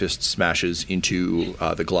magma fist smashes into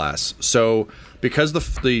the glass. So because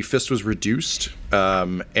the fist was reduced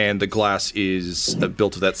and the glass is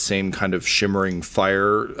built of that same kind of shimmering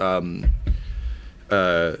fire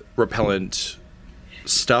repellent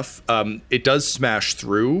stuff, it does smash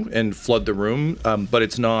through and flood the room, but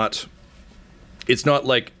it's not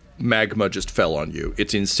like magma just fell on you.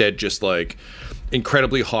 It's instead just like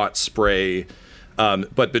incredibly hot spray.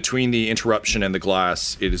 But between the interruption and the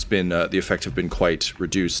glass, it has been the effect have been quite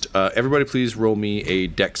reduced. Everybody, please roll me a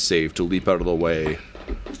dex save to leap out of the way.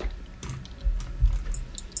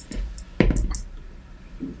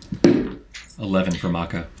 $11 for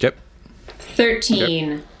Maka. Yep. 13.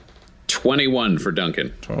 Yep. 21 for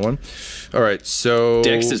Duncan. 21. All right, so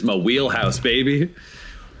Dex is my wheelhouse, baby.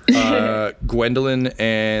 Gwendolyn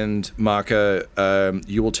and Maka,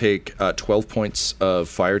 you will take 12 points of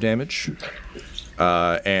fire damage.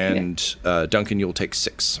 And Duncan, you'll take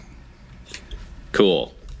 6.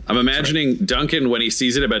 Cool. I'm imagining Duncan when he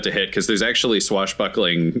sees it about to hit, because there's actually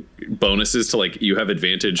swashbuckling bonuses to, like, you have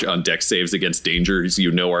advantage on dex saves against dangers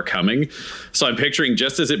you know are coming. So I'm picturing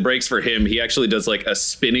just as it breaks for him, he actually does like a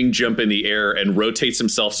spinning jump in the air and rotates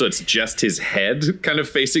himself so it's just his head kind of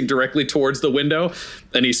facing directly towards the window,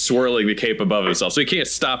 and he's swirling the cape above himself. So he can't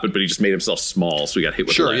stop it, but he just made himself small, so he got hit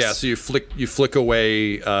with less. Yeah, so you flick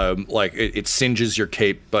away, like it singes your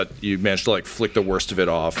cape, but you managed to like flick the worst of it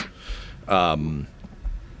off.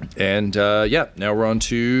 And now we're on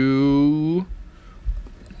to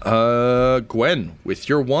Gwen with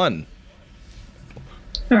your 1.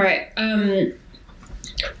 All right.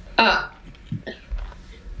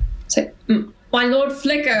 So, my Lord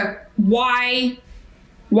Flicker, why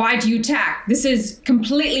do you attack? This is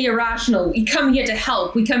completely irrational. We come here to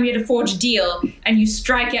help. We come here to forge a deal, and you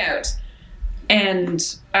strike out. And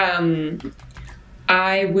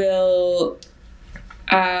I will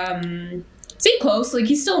stay close. Like,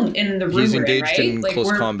 he's still in the room. He's engaged right? in like,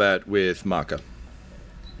 close combat with Maka.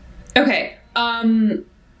 Okay. Then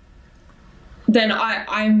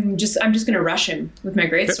I'm just gonna rush him with my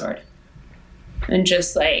greatsword, and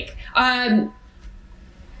just like and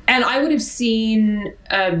I would have seen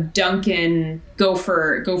Duncan go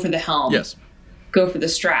for the helm. Yes. Go for the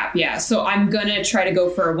strap. Yeah. So I'm gonna try to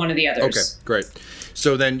go for one of the others. Okay, great.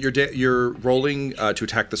 So then you're rolling to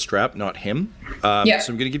attack the strap, not him. Yeah.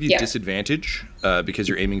 So I'm going to give you disadvantage because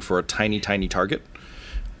you're aiming for a tiny, tiny target.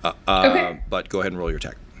 Okay. But go ahead and roll your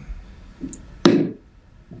attack.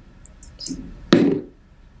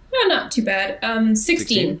 No, not too bad.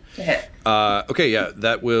 16 to hit. Okay, yeah,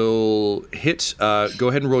 that will hit. Go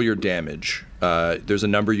ahead and roll your damage. There's a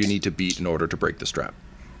number you need to beat in order to break the strap.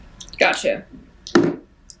 Gotcha.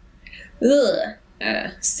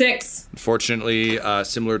 Ugh. 6. Unfortunately,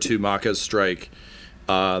 similar to Maka's strike,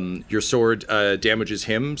 your sword damages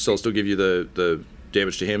him, so I'll still give you the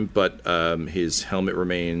damage to him, but his helmet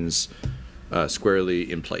remains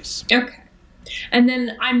squarely in place. Okay. And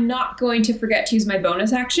then I'm not going to forget to use my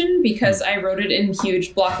bonus action because I wrote it in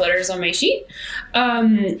huge block letters on my sheet.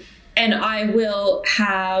 And I will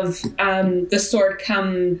have the sword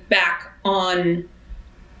come back on...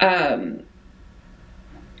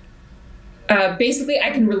 basically, I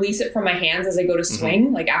can release it from my hands as I go to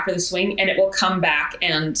swing, like after the swing, and it will come back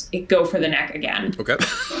and go for the neck again. Okay.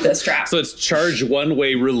 The strap. So it's charge one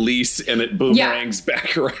way, release, and it boomerangs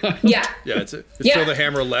back around. Yeah. Yeah, that's it. Throw the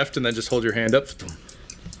hammer left and then just hold your hand up.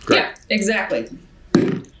 Great. Yeah, exactly.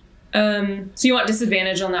 So you want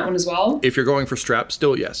disadvantage on that one as well? If you're going for strap,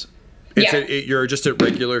 still yes. You're just at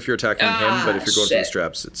regular if you're attacking him, but if you're going for the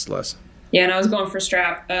straps, it's less. Yeah, and I was going for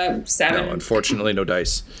strap 7. No, unfortunately, no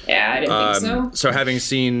dice. Yeah, I didn't think so. So having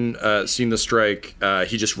seen the strike,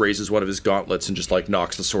 he just raises one of his gauntlets and just like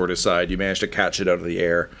knocks the sword aside. You manage to catch it out of the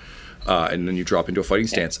air, and then you drop into a fighting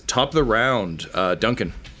stance. Top of the round,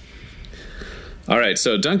 Duncan. All right,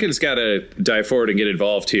 so Duncan's got to dive forward and get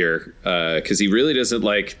involved here because he really doesn't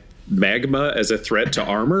like magma as a threat to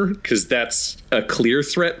armor because that's a clear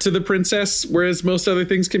threat to the princess, whereas most other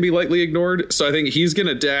things can be lightly ignored. So I think he's going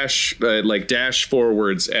to dash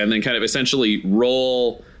forwards and then kind of essentially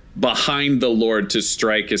roll behind the Lord to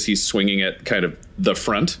strike as he's swinging at kind of the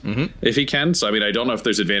front, if he can. So, I mean, I don't know if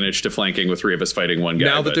there's advantage to flanking with 3 of us fighting one guy.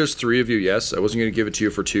 Now that there's 3 of you, yes. I wasn't going to give it to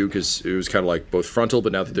you for 2 because it was kind of like both frontal,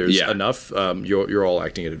 but now that there's enough, you're all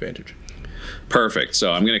acting at advantage. Perfect.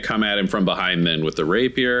 So I'm going to come at him from behind then with the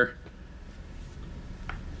rapier.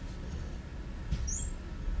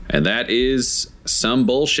 And that is some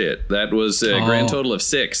bullshit. That was a grand total of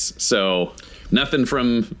 6. So nothing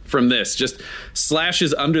from this. Just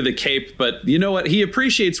slashes under the cape. But you know what? He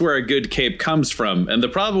appreciates where a good cape comes from. And the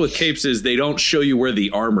problem with capes is they don't show you where the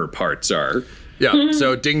armor parts are. Yeah.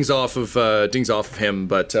 So dings off of him,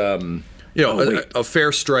 but a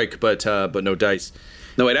fair strike, but no dice.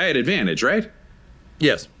 No, wait. I had advantage, right?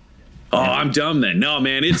 Yes. Oh, I'm dumb then. No,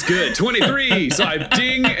 man, it's good. 23. So I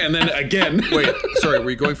ding, and then again. Wait, sorry. Were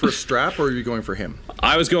you going for a strap, or were you going for him?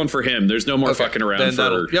 I was going for him. There's no more fucking around then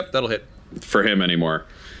that'll hit for him anymore.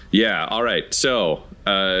 Yeah. All right. So,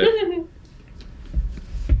 I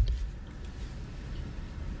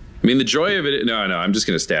mean, the joy of it. No, I'm just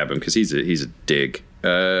gonna stab him because he's a dig.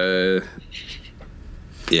 Yeah,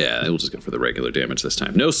 we'll just go for the regular damage this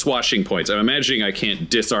time. No swashing points. I'm imagining I can't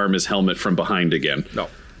disarm his helmet from behind again. No.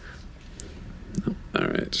 All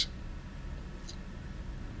right.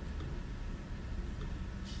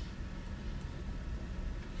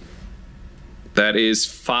 That is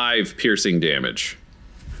 5 piercing damage.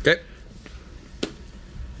 Okay.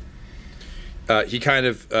 He kind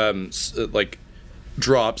of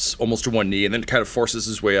drops almost to one knee and then kind of forces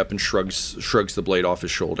his way up and shrugs the blade off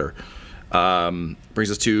his shoulder. Brings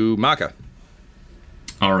us to Maka.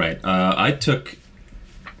 All right. I took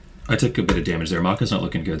a bit of damage there. Maka's not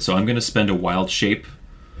looking good, so I'm going to spend a wild shape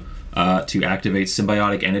to activate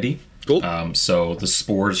Symbiotic Entity. Cool. So the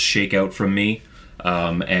spores shake out from me,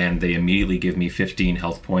 and they immediately give me 15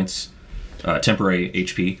 health points, temporary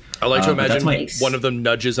HP. I like to imagine one of them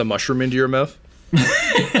nudges a mushroom into your mouth.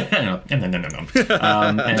 No.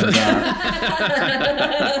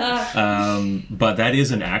 But that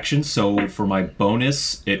is an action, so for my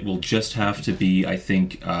bonus, it will just have to be, I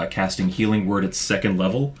think, casting Healing Word at 2nd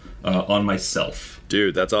level on myself.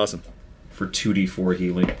 Dude, that's awesome. For 2d4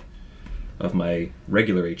 healing of my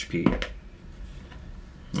regular HP.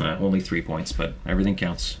 Only 3 points, but everything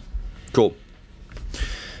counts. Cool.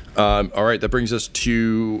 All right, that brings us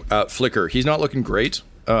to Flicker. He's not looking great.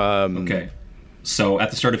 Okay. So at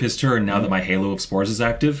the start of his turn, now that my Halo of Spores is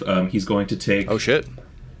active, he's going to take... Oh, shit.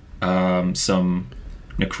 Some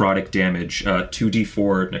necrotic damage,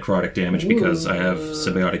 2d4 necrotic damage because I have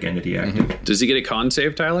Symbiotic Entity active. Mm-hmm. Does he get a con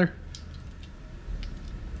save, Tyler?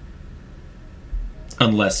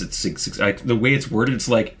 Unless it's the way it's worded, it's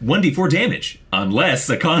like 1d4 damage, unless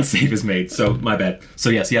a con save is made. So, my bad. So,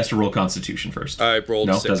 yes, he has to roll Constitution first. I rolled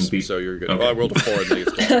a 6, doesn't beat. So you're good. Okay. Well, I rolled a 4. And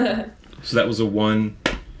it's so that was a 1,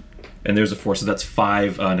 and there's a 4, so that's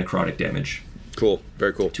 5 necrotic damage. Cool.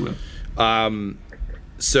 Very cool. To him.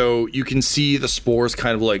 So you can see the spores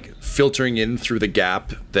kind of like filtering in through the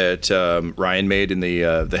gap that Ryan made in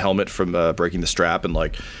the helmet from breaking the strap, and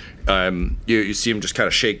like you see him just kind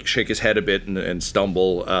of shake his head a bit and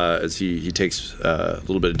stumble as he takes a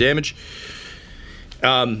little bit of damage,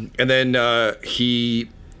 and then he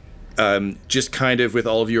just kind of, with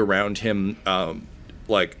all of you around him,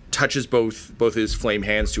 like touches both his flame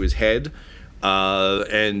hands to his head,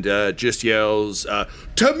 and just yells,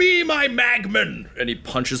 "To me, my Magman!" And he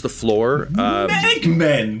punches the floor.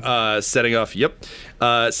 Magman! Setting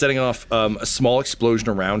off a small explosion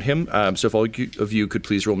around him. So if all of you could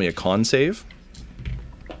please roll me a con save.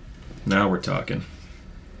 Now we're talking.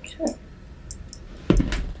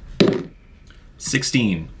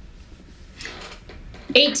 16.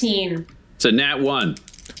 18. It's a nat 1.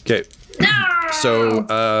 Okay. So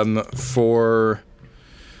for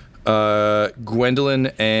Gwendolyn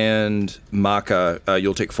and Maka,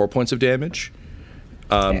 you'll take 4 points of damage.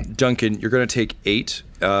 Duncan, you're going to take 8,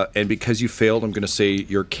 and because you failed, I'm going to say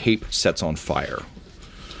your cape sets on fire.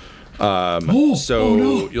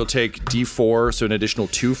 You'll take D4, so an additional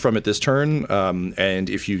 2 from it this turn, and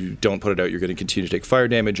if you don't put it out, you're going to continue to take fire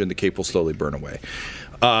damage, and the cape will slowly burn away.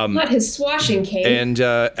 Not his swashing cape. And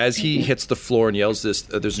as he hits the floor and yells this,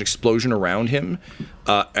 there's an explosion around him,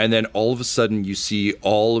 and then all of a sudden you see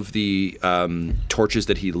all of the torches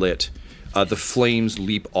that he lit, the flames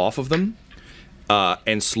leap off of them,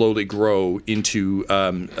 and slowly grow into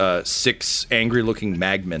 6 angry-looking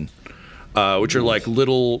magmen. Which are like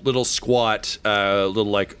little squat,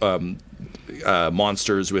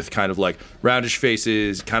 monsters with kind of like roundish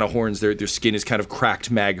faces, kind of horns. Their skin is kind of cracked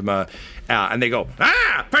magma, and they go,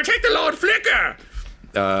 protect the Lord Flicker!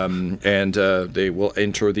 And they will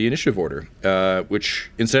enter the initiative order, which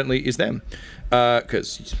incidentally is them,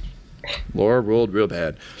 because Laura rolled real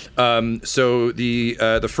bad. So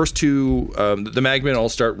the first 2, the magmen all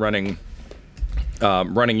start running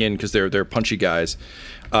in because they're punchy guys.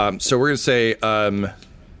 So we're going to say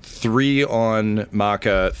 3 on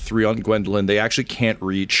Maka, 3 on Gwendolyn. They actually can't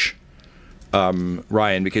reach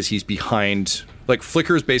Ryan because he's behind. Like,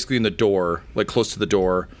 Flicker's basically in the door, like close to the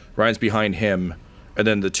door. Ryan's behind him, and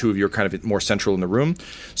then the 2 of you are kind of more central in the room.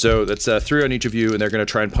 So that's 3 on each of you, and they're going to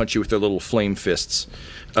try and punch you with their little flame fists.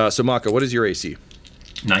 So Maka, what is your AC?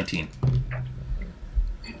 19.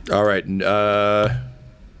 All right.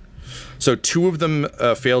 So 2 of them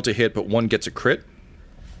fail to hit, but 1 gets a crit.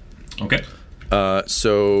 Okay.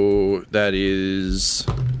 So that is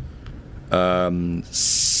 7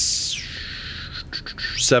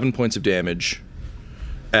 points of damage.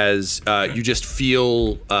 As you just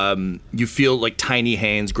feel, like tiny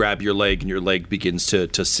hands grab your leg, and your leg begins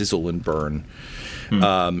to sizzle and burn.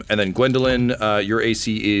 And then Gwendolyn, your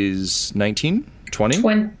AC is 19, 20?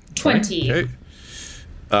 20. Okay.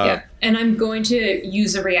 Yeah, and I'm going to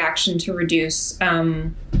use a reaction to reduce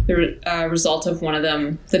the result of one of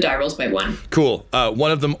them. The die rolls by 1. Cool.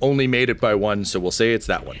 One of them only made it by 1, so we'll say it's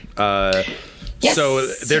that one. Yes. So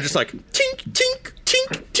they're just like tink, tink,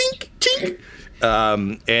 tink, tink, tink.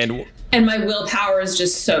 And my willpower is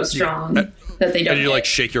just so strong that they don't. And you like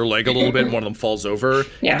shake your leg a little bit, and one of them falls over.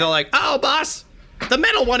 Yeah. And they're like, "Oh, boss, the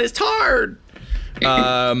metal one is tarred."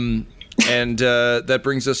 And that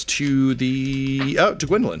brings us to to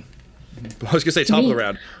Gwendolyn. I was gonna say top of the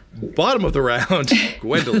round, bottom of the round,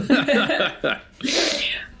 Gwendolyn.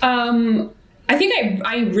 I think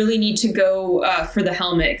I really need to go for the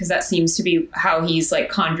helmet, because that seems to be how he's like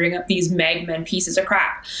conjuring up these magmen pieces of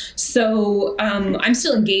crap. So I'm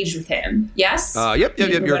still engaged with him. Yes. Yep.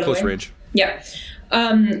 You're at close range. Yep.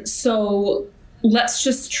 So let's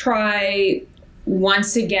just try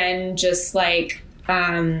once again, just like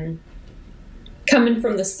coming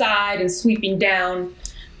from the side and sweeping down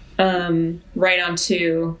right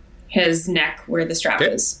onto his neck where the strap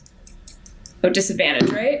is. Oh, disadvantage,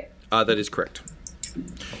 right? That is correct.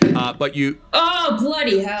 But you... Oh,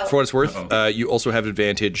 bloody hell. For what it's worth, you also have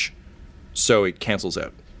advantage, so it cancels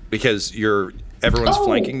out. Because everyone's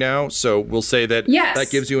flanking now, so we'll say that that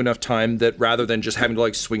gives you enough time that rather than just having to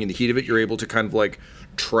like swing in the heat of it, you're able to kind of like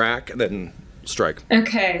track and then strike.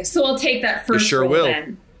 Okay, so I'll take that first roll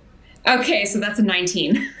then. Okay, so that's a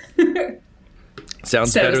 19.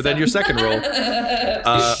 Sounds better than your second roll.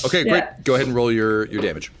 Okay, great. Go ahead and roll your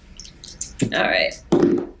damage. All right.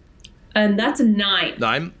 And that's a 9.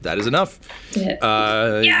 9. That is enough.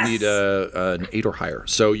 Yes! You need an 8 or higher.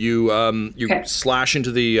 So you slash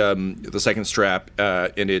into the second strap,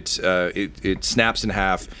 and it snaps in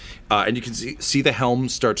half, and you can see the helm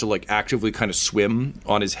start to like actively kind of swim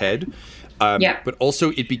on his head. But also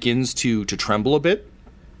it begins to tremble a bit,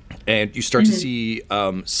 and you start to see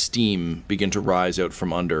steam begin to rise out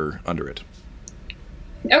from under it.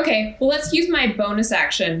 Okay, well, let's use my bonus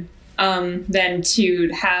action then to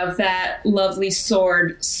have that lovely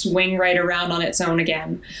sword swing right around on its own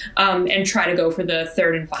again, and try to go for the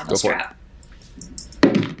third and final strap.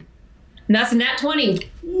 And that's a nat 20.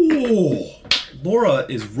 Whoa. Laura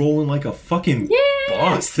is rolling like a fucking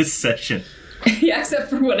boss this session. Yeah, except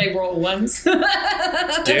for when I roll ones.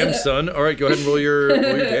 Damn, son. All right, go ahead and roll your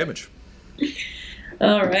damage.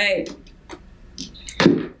 All right.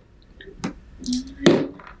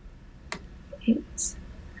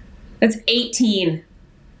 That's 18.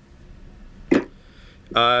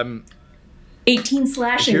 18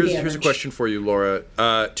 slashing damage. Here's a question for you, Laura.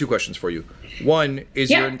 2 questions for you. One, is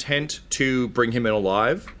your intent to bring him in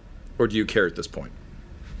alive, or do you care at this point?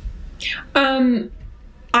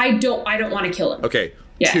 I don't want to kill him. Okay.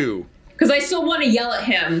 Yeah. 2. Because I still want to yell at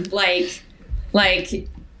him,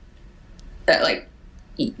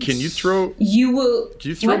 Can you throw? You will. Can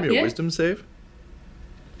you throw me a wisdom save?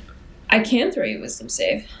 I can throw you a wisdom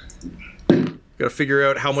save. Got to figure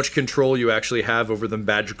out how much control you actually have over the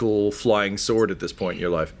magical flying sword at this point in your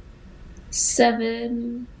life.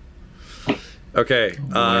 7. Okay.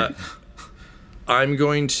 I'm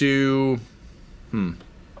going to.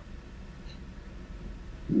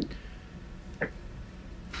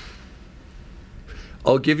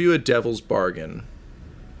 I'll give you a devil's bargain.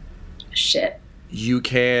 Shit. You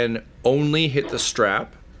can only hit the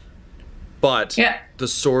strap, but the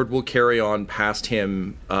sword will carry on past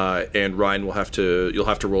him, and Ryan will have to. You'll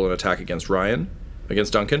have to roll an attack against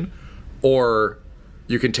Duncan, or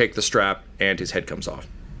you can take the strap and his head comes off.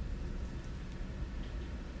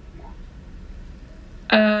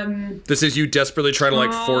 This is you desperately trying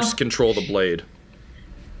to force control the blade.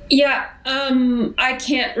 Yeah. I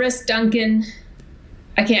can't risk Duncan.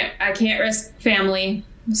 I can't risk family.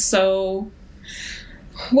 So,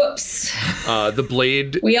 whoops. The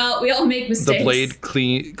blade. We all make mistakes. The blade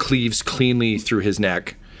cleaves cleanly through his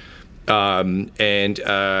neck, and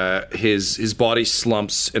his body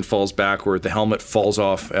slumps and falls backward. The helmet falls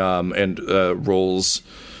off and rolls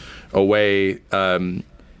away.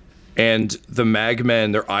 And the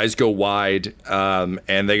Magmen, their eyes go wide,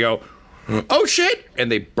 and they go, "Oh shit!" and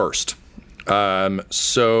they burst.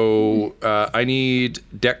 So I need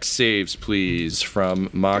dex saves, please, from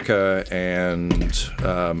Maka and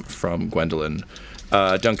from Gwendolyn.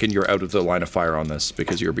 Duncan, you're out of the line of fire on this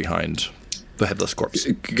because you're behind the headless corpse.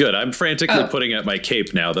 Good. I'm frantically putting out my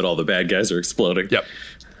cape now that all the bad guys are exploding. Yep.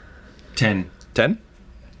 10. 10?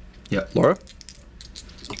 Yep. Laura?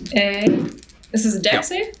 This is a dex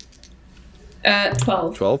save?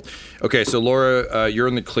 12. 12. Okay, so Laura, you're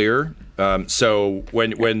in the clear. So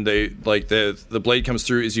when they the blade comes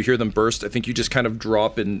through, as you hear them burst, I think you just kind of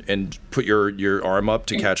drop and put your arm up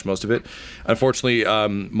to catch most of it. Unfortunately,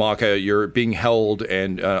 Maka, you're being held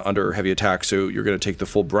and under heavy attack, so you're going to take the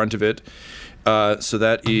full brunt of it. So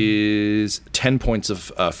that is 10 points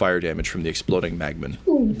of fire damage from the exploding Magman.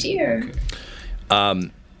 Oh dear.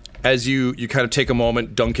 As you kind of take a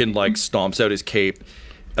moment, Duncan stomps out his cape.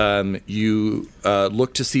 You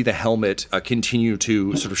look to see the helmet continue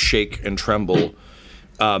to sort of shake and tremble,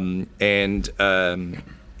 and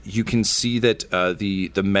you can see that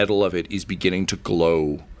the metal of it is beginning to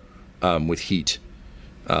glow with heat,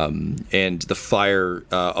 and the fire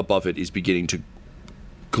above it is beginning to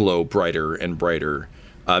glow brighter and brighter,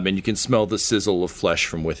 and you can smell the sizzle of flesh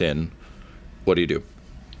from within. What do you do?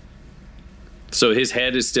 So his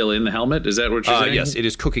head is still in the helmet? Is that what you're saying? Yes, it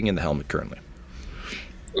is cooking in the helmet currently.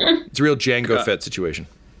 It's a real Jango Fett situation.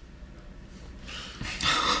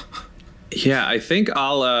 Yeah, I think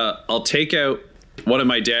I'll take out one of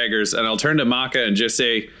my daggers and I'll turn to Maka and just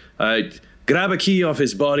say, grab a key off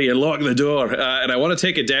his body and lock the door. And I want to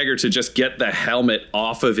take a dagger to just get the helmet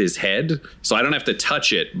off of his head, so I don't have to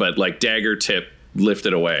touch it, but dagger tip, lift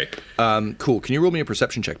it away. Cool. Can you roll me a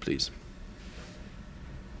perception check, please?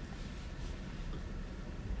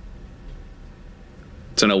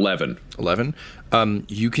 It's an 11. 11.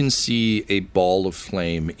 You can see a ball of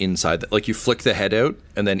flame inside. You flick the head out,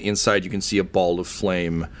 and then inside you can see a ball of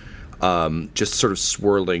flame just sort of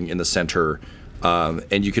swirling in the center.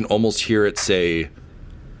 And you can almost hear it say,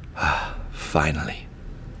 finally.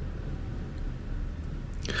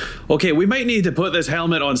 Okay, we might need to put this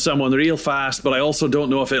helmet on someone real fast, but I also don't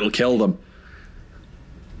know if it'll kill them.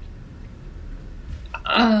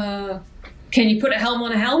 Can you put a helm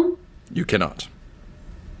on a helm? You cannot.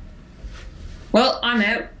 Well, I'm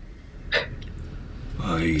out.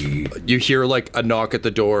 You hear a knock at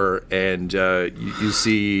the door, and you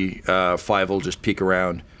see Fievel just peek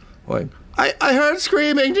around. I heard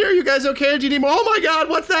screaming. Are you guys okay? Do you need more? Oh my God,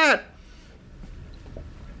 what's that?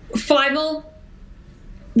 Fievel,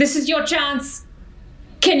 this is your chance.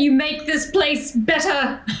 Can you make this place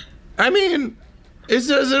better? I mean, does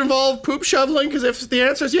it involve poop shoveling? Because if the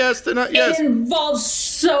answer is yes, then yes. It involves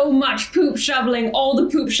so much poop shoveling. All the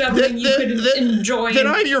poop shoveling you could enjoy. Then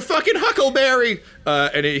I'm your fucking Huckleberry.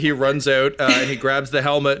 And he runs out and he grabs the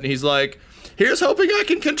helmet and he's like, Here's hoping I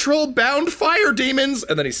can control bound fire demons.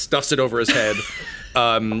 And then he stuffs it over his head.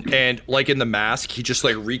 And like in The Mask, he just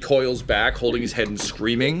like recoils back, holding his head and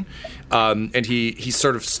screaming. And he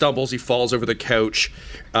sort of stumbles. He falls over the couch.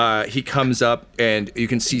 He comes up, and you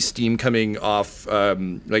can see steam coming off,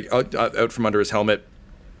 out from under his helmet.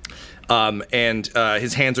 And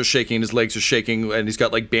his hands are shaking, his legs are shaking, and he's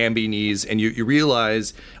got like Bambi knees. And you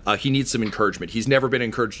realize he needs some encouragement. He's never been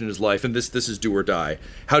encouraged in his life, and this is do or die.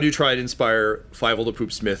 How do you try to inspire Fievel the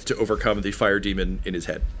Poop Smith to overcome the fire demon in his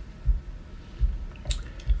head?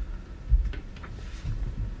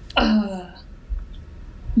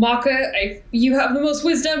 Maka, you have the most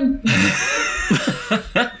wisdom.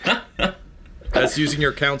 That's using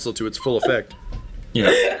your counsel to its full effect.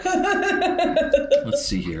 Yeah. Let's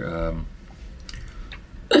see here.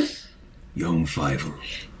 Young Fievel,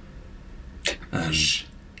 as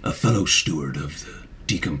a fellow steward of the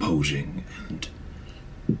decomposing and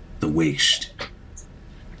the waste,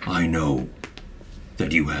 I know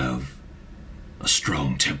that you have a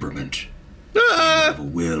strong temperament. You have a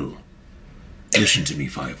will. Listen to me,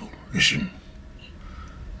 Fievel. Listen.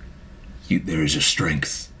 There is a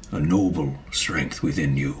strength, a noble strength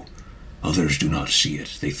within you. Others do not see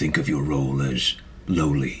it. They think of your role as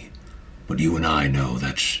lowly. But you and I know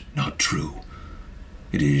that's not true.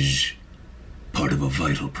 It is part of a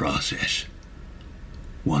vital process.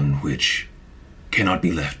 One which cannot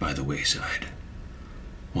be left by the wayside.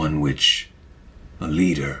 One which a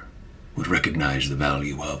leader would recognize the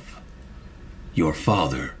value of. Your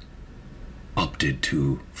father opted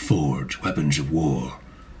to forge weapons of war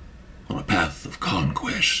on a path of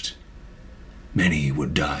conquest. Many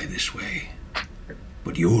would die this way,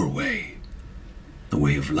 but your way, the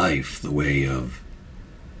way of life, the way of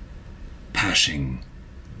passing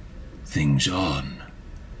things on,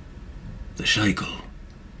 the cycle,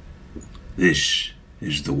 this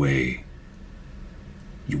is the way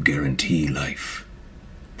you guarantee life,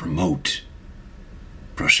 promote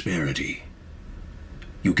prosperity.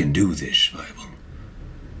 You can do this, Fievel.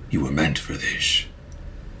 You were meant for this.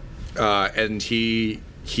 And he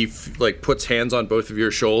puts hands on both of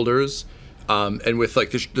your shoulders, and with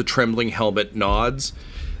like the trembling helmet nods,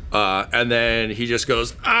 and then he just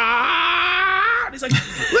goes, ah! And he's like,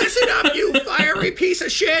 listen up, you fiery piece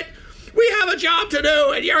of shit. We have a job to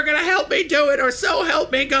do, and you're gonna help me do it, or so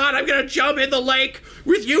help me God, I'm gonna jump in the lake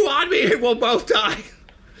with you on me, and we'll both die.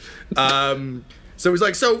 So he's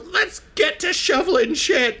like, so let's get to shoveling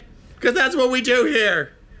shit, because that's what we do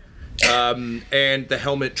here. And the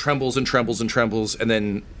helmet trembles and trembles and trembles, and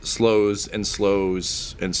then slows and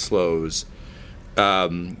slows and slows.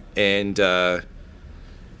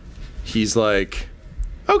 He's like,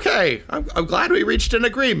 okay, I'm glad we reached an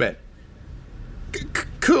agreement.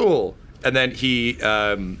 Cool. And then he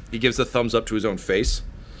gives a thumbs up to his own face.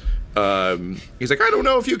 He's like, I don't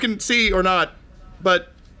know if you can see or not,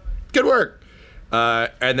 but good work.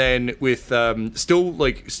 And then with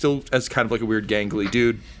still as kind of like a weird gangly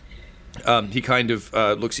dude, he kind of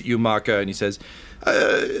looks at you, Maka, and he says,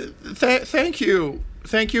 thank you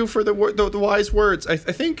for the wise words. I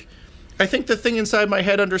think the thing inside my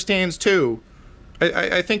head understands too.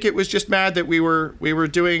 I think it was just mad that we were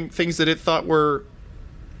doing things that it thought were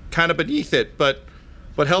kind of beneath it, but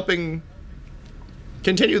helping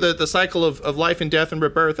continue the cycle of life and death and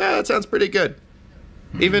rebirth. That sounds pretty good,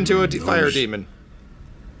 even to a fire demon.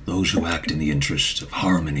 Those who act in the interest of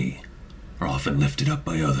harmony are often lifted up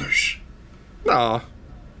by others. Aw,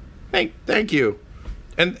 thank you,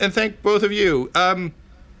 and thank both of you.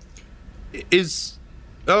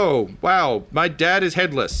 Oh wow, my dad is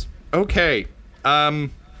headless. Okay,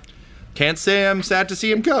 can't say I'm sad to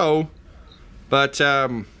see him go, but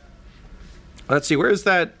let's see, where's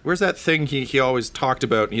that thing he always talked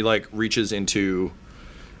about? And he like reaches into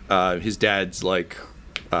his dad's like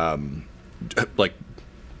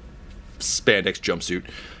spandex jumpsuit,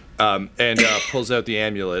 and pulls out the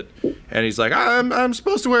amulet, and he's like, I'm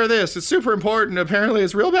supposed to wear this. It's super important. Apparently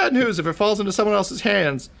it's real bad news if it falls into someone else's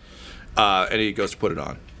hands. And he goes to put it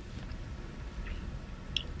on.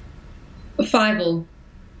 Fievel,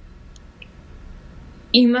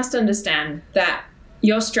 you must understand that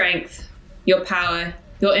your strength, your power,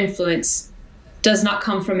 your influence does not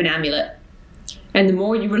come from an amulet. And the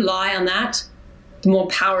more you rely on that, the more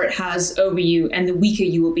power it has over you, and the weaker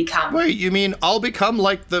you will become. Wait, you mean I'll become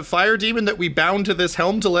like the fire demon that we bound to this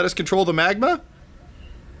helm to let us control the magma?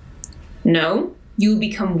 No, you'll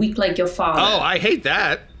become weak like your father. Oh, I hate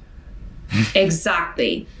that.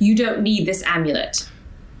 Exactly. You don't need this amulet.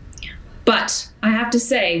 But I have to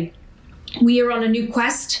say, we are on a new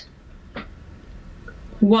quest.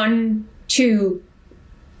 One, to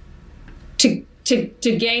to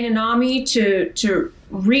gain an army to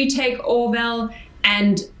retake Orville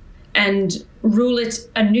and rule it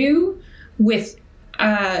anew with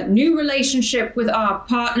a new relationship with our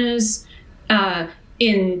partners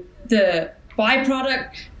in the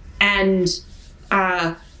byproduct and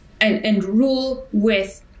rule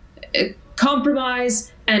with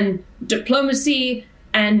compromise and diplomacy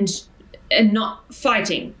and not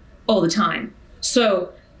fighting all the time.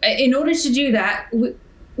 So in order to do that,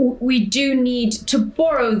 we do need to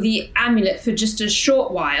borrow the amulet for just a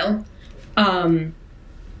short while.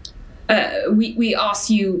 We ask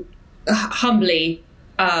you humbly,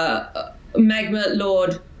 Magma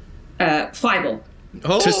Lord Fievel.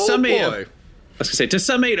 To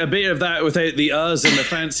summate a bit of that without the us and the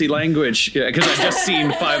fancy language, because I've just seen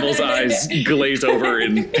Fievel's eyes glaze over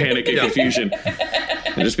in panic and confusion.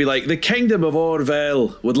 And just be like, the Kingdom of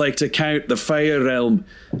Orville would like to count the Fire Realm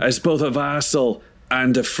as both a vassal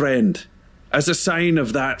and a friend. As a sign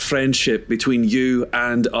of that friendship between you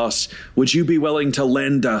and us, would you be willing to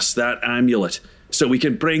lend us that amulet so we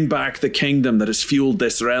can bring back the kingdom that has fueled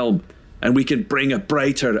this realm, and we can bring a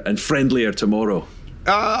brighter and friendlier tomorrow?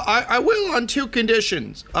 I will on two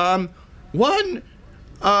conditions. One,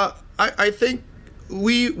 I think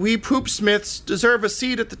we poop smiths deserve a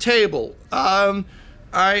seat at the table.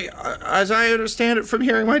 As I understand it from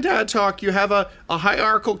hearing my dad talk, you have a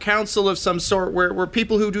hierarchical council of some sort where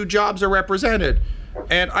people who do jobs are represented.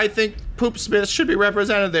 And I think poop smiths should be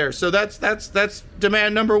represented there. So that's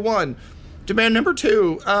demand number one. Demand number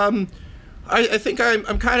two, I think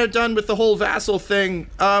I'm kind of done with the whole vassal thing,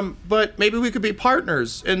 but maybe we could be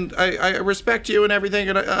partners. And I respect you and everything,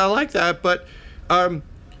 and I like that, but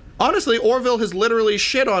honestly, Orville has literally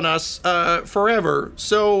shit on us forever,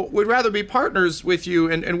 so we'd rather be partners with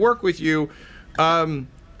you and work with you. I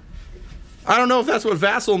don't know if that's what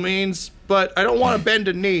vassal means, but I don't want to bend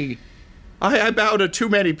a knee. I bow to too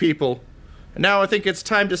many people, and now I think it's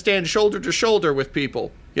time to stand shoulder to shoulder with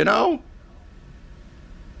people, you know?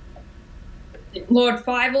 Lord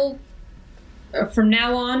Fievel, from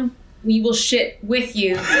now on, we will shit with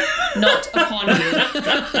you, not upon you.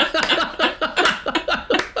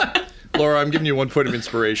 Laura, I'm giving you 1 point of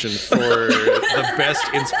inspiration for the best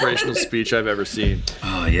inspirational speech I've ever seen.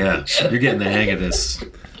 Oh, yeah. You're getting the hang of this.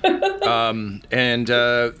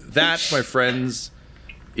 That, my friends,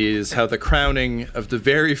 is how the crowning of the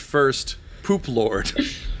very first Poop Lord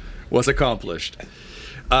was accomplished.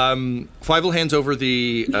 Fievel hands over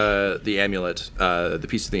the amulet, the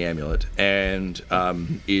piece of the amulet, and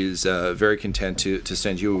is very content to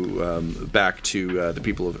send you back to the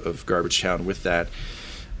people of Garbage Town with that.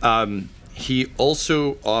 He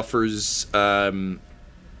also offers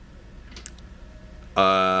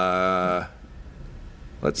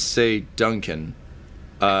let's say Duncan.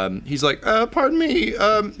 He's like, pardon me,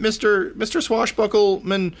 Mr.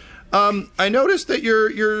 Swashbuckleman. I noticed that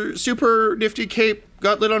your super nifty cape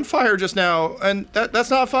got lit on fire just now, and that's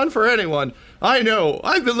not fun for anyone. I know.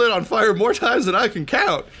 I've been lit on fire more times than I can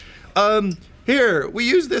count. Here, we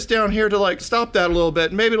use this down here to, like, stop that a little bit,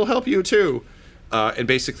 and maybe it'll help you, too. And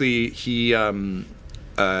basically, he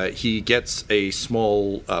gets a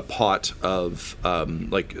small pot of,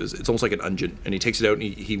 it's almost like an unguent, and he takes it out and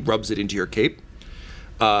he rubs it into your cape.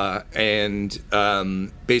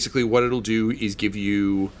 Basically what it'll do is give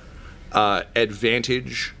you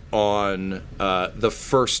advantage on the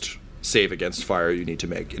first save against fire you need to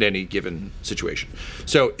make in any given situation.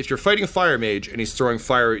 So if you're fighting a fire mage and he's throwing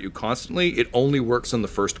fire at you constantly, it only works on the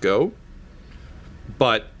first go,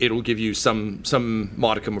 but it'll give you some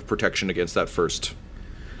modicum of protection against that first.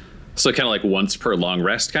 So kind of like once per long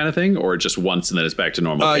rest kind of thing, or just once and then it's back to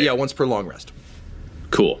normal? Yeah, once per long rest.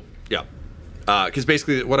 Cool. Yeah. Because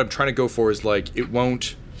basically what I'm trying to go for is, like, it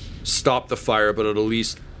won't stop the fire, but it'll at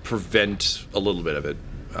least prevent a little bit of it.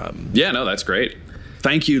 Yeah, no, that's great.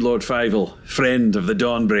 Thank you, Lord Fievel, friend of the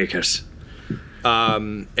Dawnbreakers.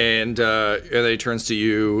 And then he turns to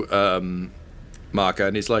you, Maka,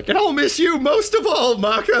 and he's like, and I'll miss you most of all,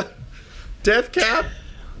 Maka. Deathcap.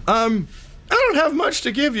 I don't have much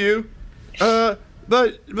to give you,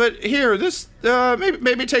 but here, this,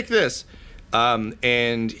 maybe take this.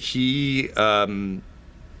 And he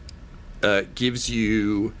gives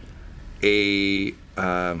you a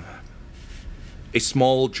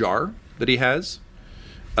small jar that he has,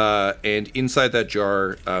 and inside that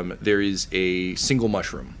jar there is a single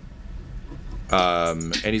mushroom.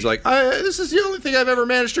 And he's like, this is the only thing I've ever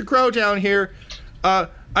managed to grow down here. I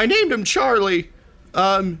named him Charlie,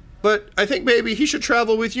 but I think maybe he should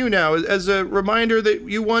travel with you now as a reminder that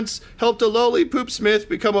you once helped a lowly poop smith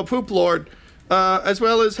become a poop lord, as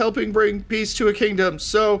well as helping bring peace to a kingdom.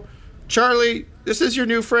 So, Charlie, this is your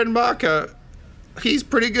new friend Maka. he's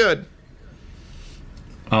pretty good.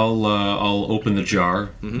 I'll open the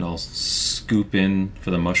jar and I'll scoop in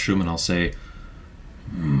for the mushroom and I'll say,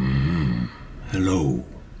 Hello,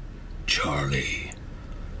 Charlie.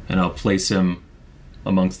 And I'll place him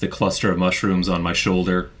amongst the cluster of mushrooms on my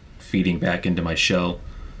shoulder, feeding back into my shell.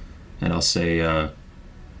 And I'll say,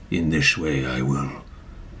 In this way I will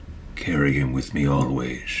carry him with me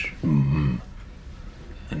always. And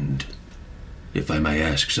if I may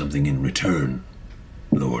ask something in return,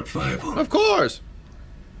 Lord Fievel. Of course.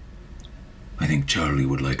 I think Charlie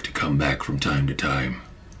would like to come back from time to time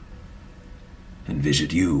and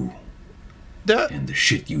visit you and the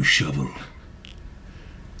shit you shovel.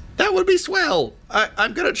 That would be swell.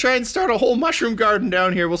 I'm gonna try and start a whole mushroom garden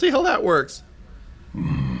down here. We'll see how that works.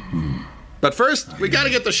 But first, we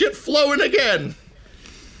gotta get the shit flowing again.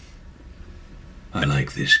 I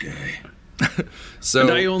like this guy. So,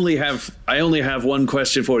 and I only have one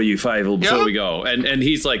question for you, Fievel, before we go. And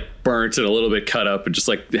he's like burnt and a little bit cut up and just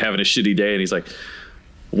like having a shitty day. And he's like,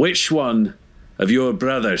 which one of your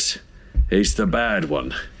brothers is the bad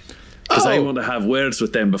one? Because I want to have words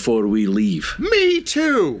with them before we leave. Me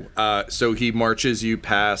too. So he marches you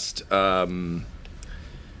past Ash,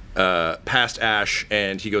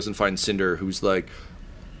 and he goes and finds Cinder, who's like,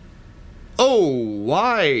 oh,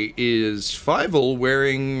 why is Fievel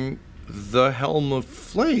wearing the Helm of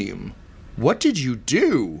Flame? What did you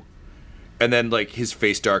do? And then, like, his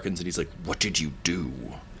face darkens, and he's like, what did you do?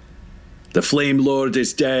 The Flame Lord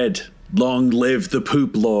is dead. Long live the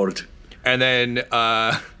Poop Lord. And then,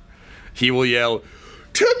 he will yell,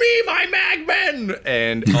 to me, my magmen!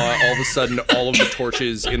 And all of a sudden, all of the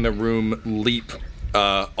torches in the room leap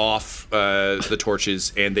off the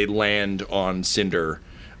torches, and they land on Cinder,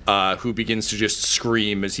 who begins to just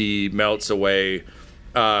scream as he melts away.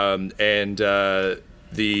 And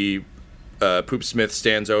the Poopsmith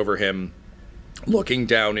stands over him, looking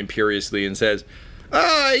down imperiously, and says,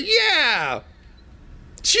 yeah!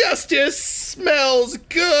 Justice smells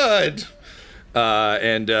good!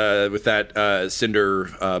 And with that,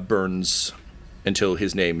 Cinder burns until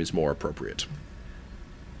his name is more appropriate.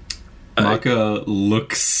 Maka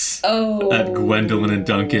looks at Gwendolyn and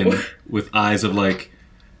Duncan with eyes of like,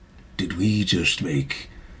 did we just make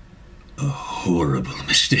a horrible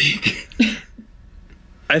mistake?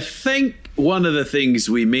 I think one of the things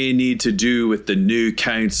we may need to do with the new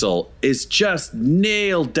council is just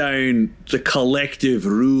nail down the collective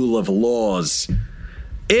rule of laws.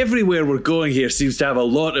 Everywhere we're going here seems to have a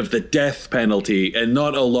lot of the death penalty and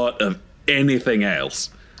not a lot of anything else.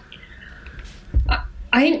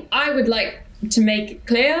 I think I would like to make it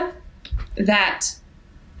clear that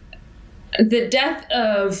the death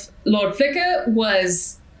of Lord Flicker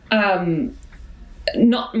was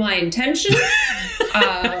not my intention.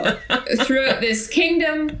 Throughout this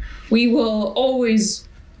kingdom, we will always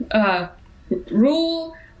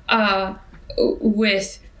rule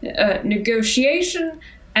with negotiation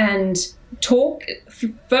and talk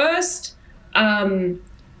first, and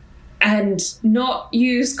not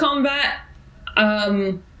use combat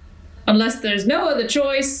unless there's no other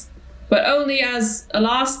choice, but only as a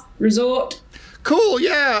last resort. Cool,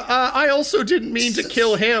 yeah. I also didn't mean to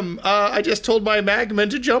kill him. I just told my magman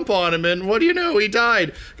to jump on him, and what do you know? He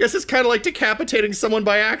died. Guess it's kind of like decapitating someone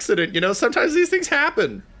by accident, you know? Sometimes these things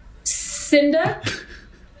happen. Cinder?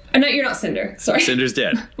 Oh, no, you're not Cinder. Sorry. Cinder's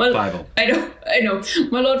dead. Fievel. I know.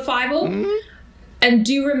 My Lord Fievel. Mm-hmm. And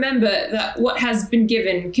do remember that what has been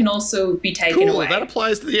given can also be taken away. Cool, that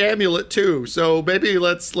applies to the amulet too. So maybe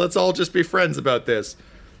let's all just be friends about this.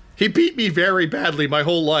 He beat me very badly my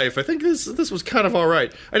whole life. I think this was kind of all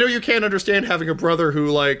right. I know you can't understand having a brother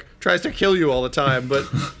who, like, tries to kill you all the time, but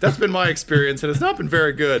that's been my experience, and it's not been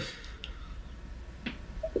very good.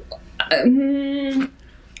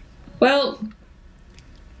 Well...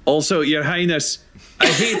 Also, Your Highness, I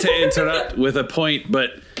hate to interrupt with a point, but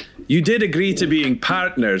you did agree to being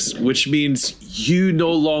partners, which means you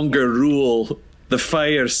no longer rule the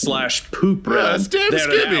fire/poop realm.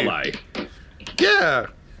 They're an ally. Yeah.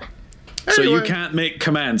 Anyway. So you can't make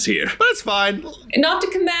commands here. That's fine. Not a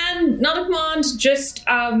command, just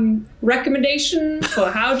recommendation for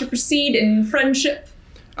how to proceed in friendship.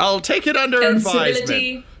 I'll take it under advisement.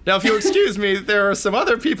 Civility. Now, if you'll excuse me, there are some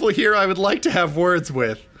other people here I would like to have words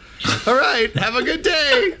with. All right, have a good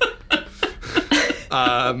day.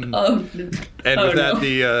 And with that,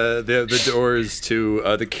 the doors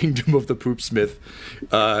to the kingdom of the Poopsmith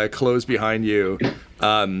close behind you.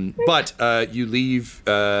 But you leave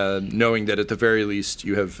knowing that at the very least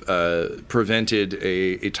you have prevented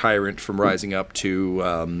a tyrant from rising up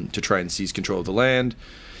to try and seize control of the land.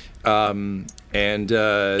 You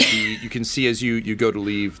can see as you go to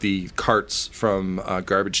leave the carts from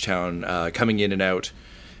Garbage Town coming in and out,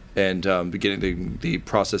 and beginning the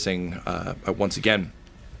processing once again.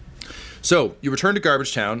 So you return to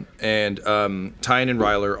Garbage Town, and Tyan and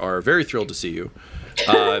Ryler are very thrilled to see you.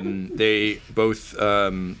 They both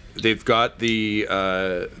they've got the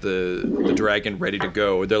dragon ready to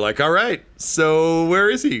go. They're like, all right, so where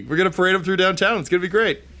is he? We're gonna parade him through downtown. It's gonna be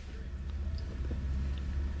great.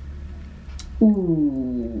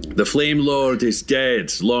 Ooh. The Flame Lord is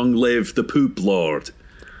dead. Long live the Poop Lord.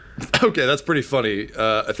 Okay, that's pretty funny.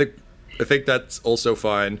 I think that's also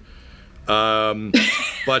fine.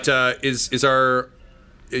 But is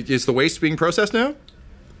the waste being processed now?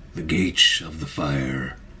 The gates of the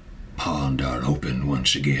fire pond are open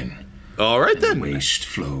once again. All right, then. The waste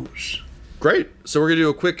flows. Great. So we're going to do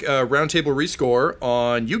a quick roundtable rescore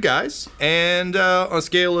on you guys. And on a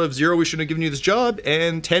scale of 0, we shouldn't have given you this job,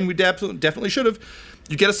 and 10, we definitely should have.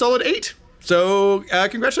 You get a solid 8. So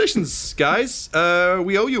congratulations, guys.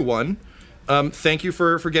 We owe you one. Thank you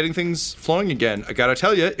for getting things flowing again. I got to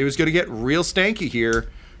tell you, it was going to get real stanky here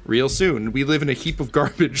real soon. We live in a heap of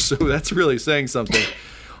garbage, so that's really saying something.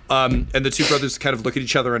 And the two brothers kind of look at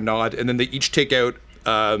each other and nod, and then they each take out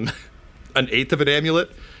an eighth of an amulet,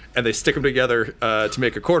 and they stick them together to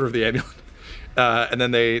make a quarter of the amulet. And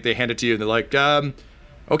then they hand it to you, and they're like,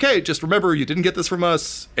 okay, just remember, you didn't get this from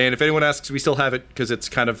us. And if anyone asks, we still have it, because it's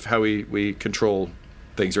kind of how we control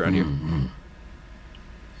things around here.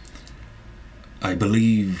 I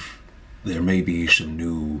believe there may be some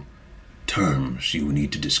new terms you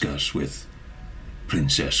need to discuss with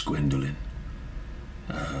Princess Gwendolyn.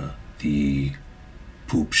 The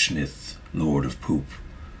Poopsmith, Lord of Poop,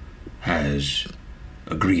 has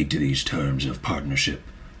agreed to these terms of partnership.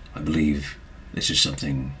 I believe this is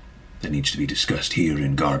something that needs to be discussed here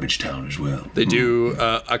in Garbage Town as well. They do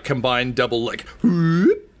a combined double, like,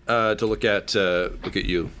 to look at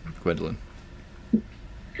you, Gwendolyn.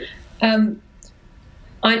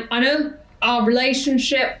 I know our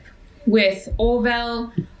relationship with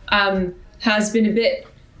Orvel has been a bit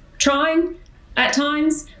trying at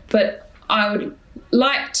times, but I would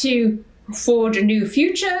like to forge a new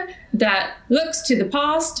future that looks to the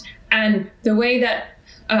past and the way that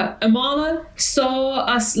Amala saw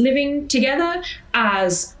us living together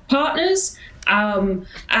as partners, and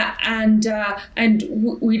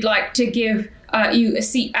we'd like to give you a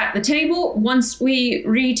seat at the table once we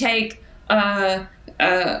retake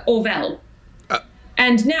Orvel.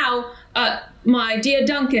 And now, my dear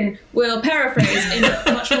Duncan will paraphrase in a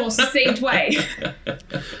much more succinct way.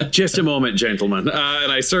 Just a moment, gentlemen.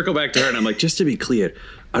 And I circle back to her and I'm like, just to be clear,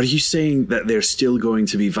 are you saying that they're still going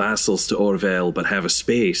to be vassals to Orvel but have a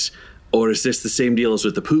space? Or is this the same deal as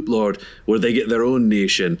with the Poop Lord, where they get their own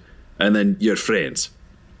nation and then you're friends?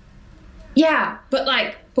 Yeah, but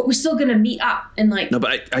we're still gonna meet up and No,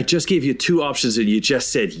 but I just gave you two options and you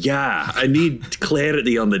just said, yeah, I need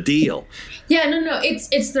clarity on the deal. Yeah, no,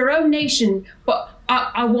 it's their own nation, but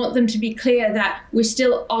I want them to be clear that we're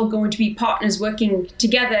still all going to be partners working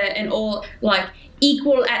together and all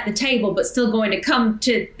equal at the table, but still going to come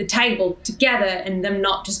to the table together, and them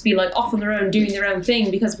not just be off on their own doing their own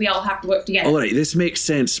thing because we all have to work together. All right, this makes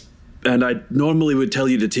sense. And I normally would tell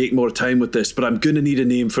you to take more time with this, but I'm going to need a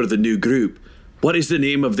name for the new group. What is the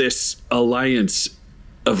name of this Alliance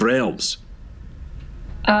of Realms?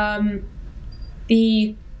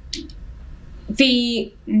 The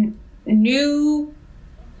new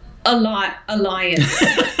alliance.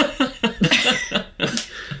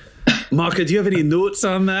 Marka, do you have any notes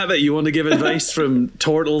on that you want to give advice from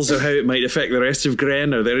Tortles or how it might affect the rest of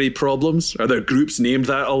Gren? Are there any problems? Are there groups named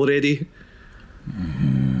that already?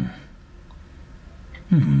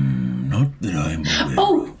 Not that I'm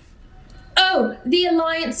aware of. Oh, the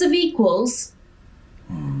Alliance of Equals?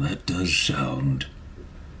 That does sound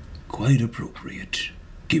quite appropriate,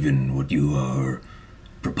 given what you are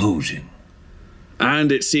proposing.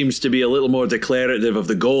 And it seems to be a little more declarative of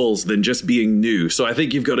the goals than just being new, so I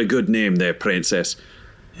think you've got a good name there, Princess.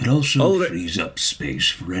 It also frees up space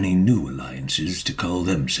for any new alliances to call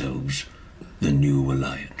themselves the New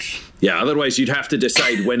Alliance. Yeah, otherwise you'd have to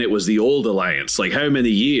decide when it was the old alliance. How many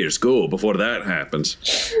years go before that happens?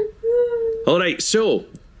 All right, so,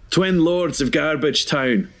 Twin Lords of Garbage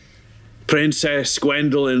Town, Princess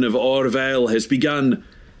Gwendolyn of Orvel has begun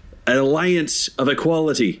an alliance of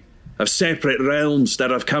equality, of separate realms that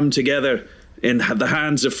have come together in the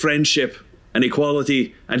hands of friendship and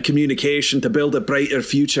equality and communication to build a brighter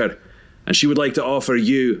future. And she would like to offer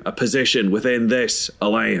you a position within this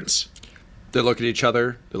alliance. They look at each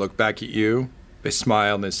other, they look back at you, they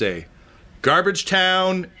smile and they say, Garbage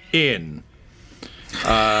Town in.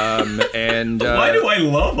 And why do I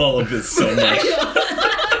love all of this so much?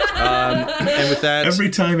 And with that, every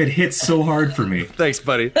time it hits so hard for me. Thanks,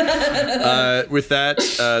 buddy. With that,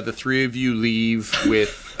 the three of you leave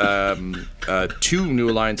with 2 new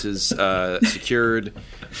alliances secured,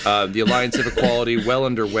 the Alliance of Equality well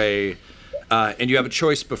underway, and you have a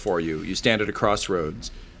choice before you. You stand at a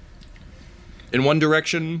crossroads. In one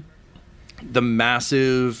direction, the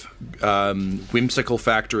massive, whimsical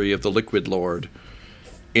factory of the Liquid Lord.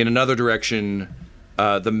 In another direction,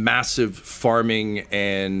 the massive farming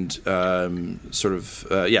and massive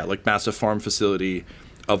farm facility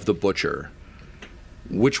of the Butcher.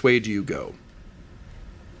 Which way do you go?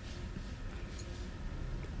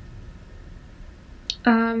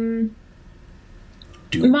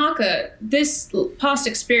 Maka, this past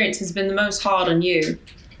experience has been the most hard on you.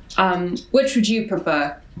 Which would you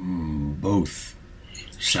prefer? Both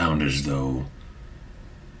sound as though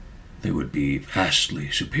they would be vastly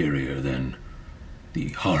superior than the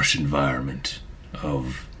harsh environment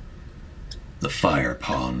of the fire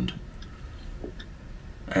pond.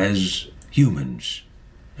 As humans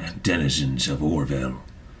and denizens of Orville,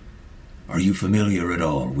 are you familiar at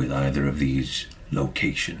all with either of these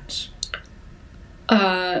locations?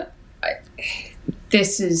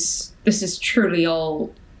 This is truly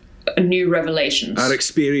all new revelations. Our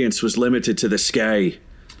experience was limited to the sky,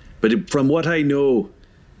 but from what I know,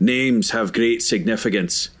 names have great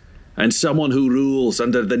significance, and someone who rules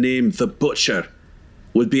under the name The Butcher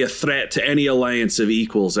would be a threat to any alliance of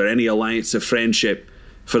equals or any alliance of friendship,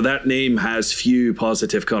 for that name has few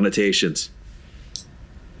positive connotations.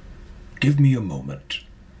 Give me a moment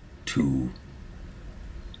to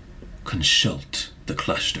consult the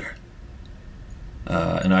cluster.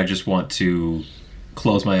 And I just want to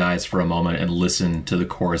close my eyes for a moment and listen to the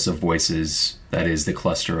chorus of voices that is the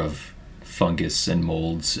cluster of fungus and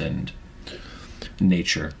molds and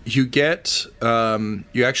nature. You get,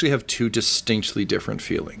 you actually have 2 distinctly different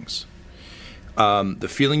feelings. The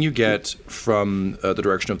feeling you get from the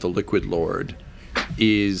direction of the Liquid Lord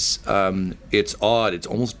is, it's odd, it's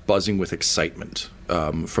almost buzzing with excitement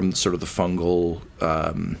from sort of the fungal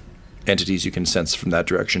entities you can sense from that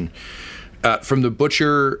direction. From the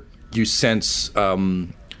Butcher, you sense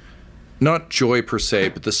not joy per se,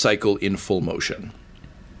 but the cycle in full motion.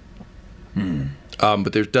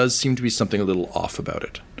 But there does seem to be something a little off about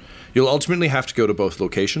it. You'll ultimately have to go to both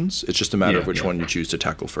locations. It's just a matter of which one you choose to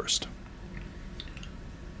tackle first.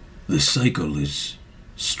 The cycle is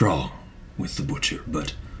strong with the Butcher,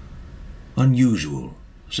 but unusual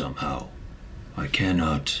somehow. I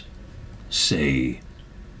cannot say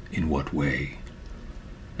in what way.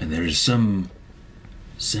 And there is some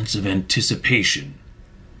sense of anticipation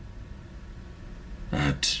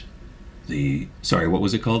at the... Sorry, what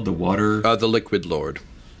was it called? The water... the Liquid Lord.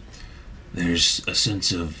 There's a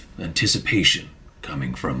sense of anticipation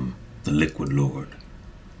coming from the Liquid Lord.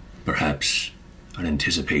 Perhaps an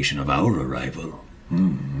anticipation of our arrival.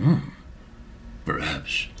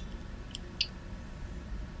 Perhaps.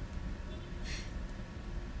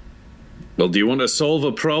 Well, do you want to solve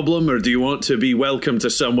a problem, or do you want to be welcome to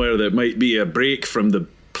somewhere that might be a break from the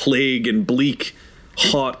plague and bleak,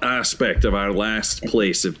 hot aspect of our last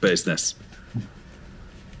place of business?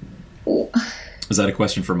 Is that a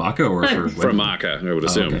question for Mako or for... For Maka, I would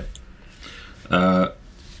assume. Okay.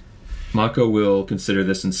 Mako will consider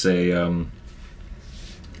this and say,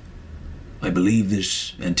 I believe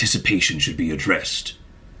this anticipation should be addressed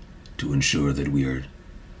to ensure that we are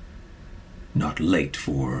not late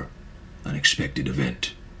for an expected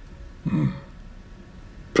event.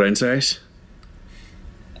 Princess?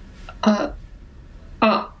 I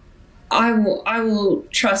will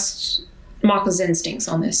trust Mako's instincts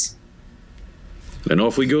on this. Then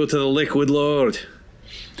off we go to the Liquid Lord.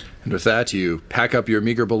 And with that, you pack up your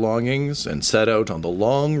meager belongings and set out on the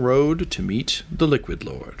long road to meet the Liquid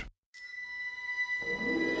Lord.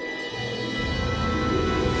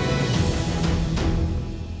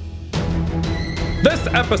 This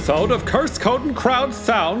episode of Curse Code and Crowd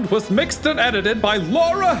Sound was mixed and edited by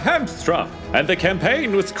Laura Hemstra, and the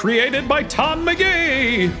campaign was created by Tom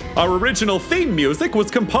McGee. Our original theme music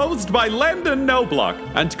was composed by Landon Noblock,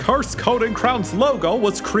 and Curse Code and Crown's logo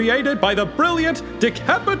was created by the brilliant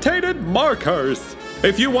Decapitated Markers.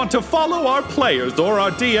 If you want to follow our players or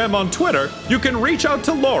our DM on Twitter, you can reach out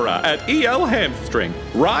to Laura at EL Hamstring,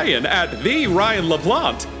 Ryan at the Ryan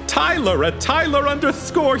LaPlante, Tyler at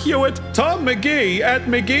Tyler_Hewitt, Tom McGee at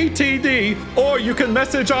McGeeTD, or you can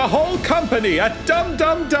message our whole company at Dum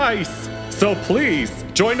Dum Dice. So please,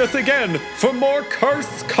 join us again for more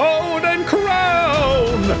Curse, Code, and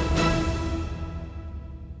Crown!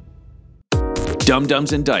 Dum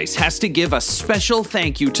Dums and Dice has to give a special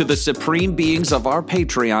thank you to the supreme beings of our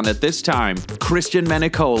Patreon at this time: Christian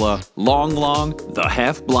Menicola, Long, the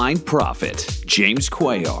Half-Blind Prophet, James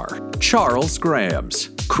Cuellar, Charles Grams,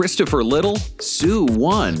 Christopher Little, Sue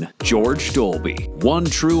One, George Dolby, One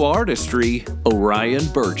True Artistry, Orion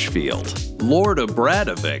Birchfield, Lorda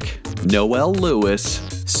Bradovic, Noel Lewis,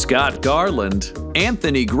 Scott Garland,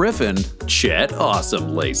 Anthony Griffin, Chet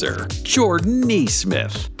Awesome Laser, Jordan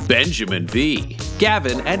Neesmith, Benjamin V,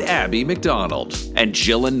 Gavin and Abby McDonald, and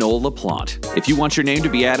Jill and Noel LaPlante. If you want your name to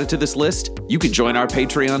be added to this list, you can join our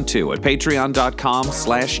Patreon too at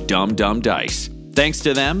patreon.com/dumdumdice. Thanks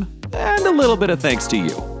to them, and a little bit of thanks to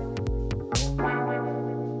you.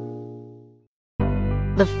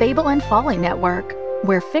 The Fable and Folly Network,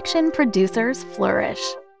 where fiction producers flourish.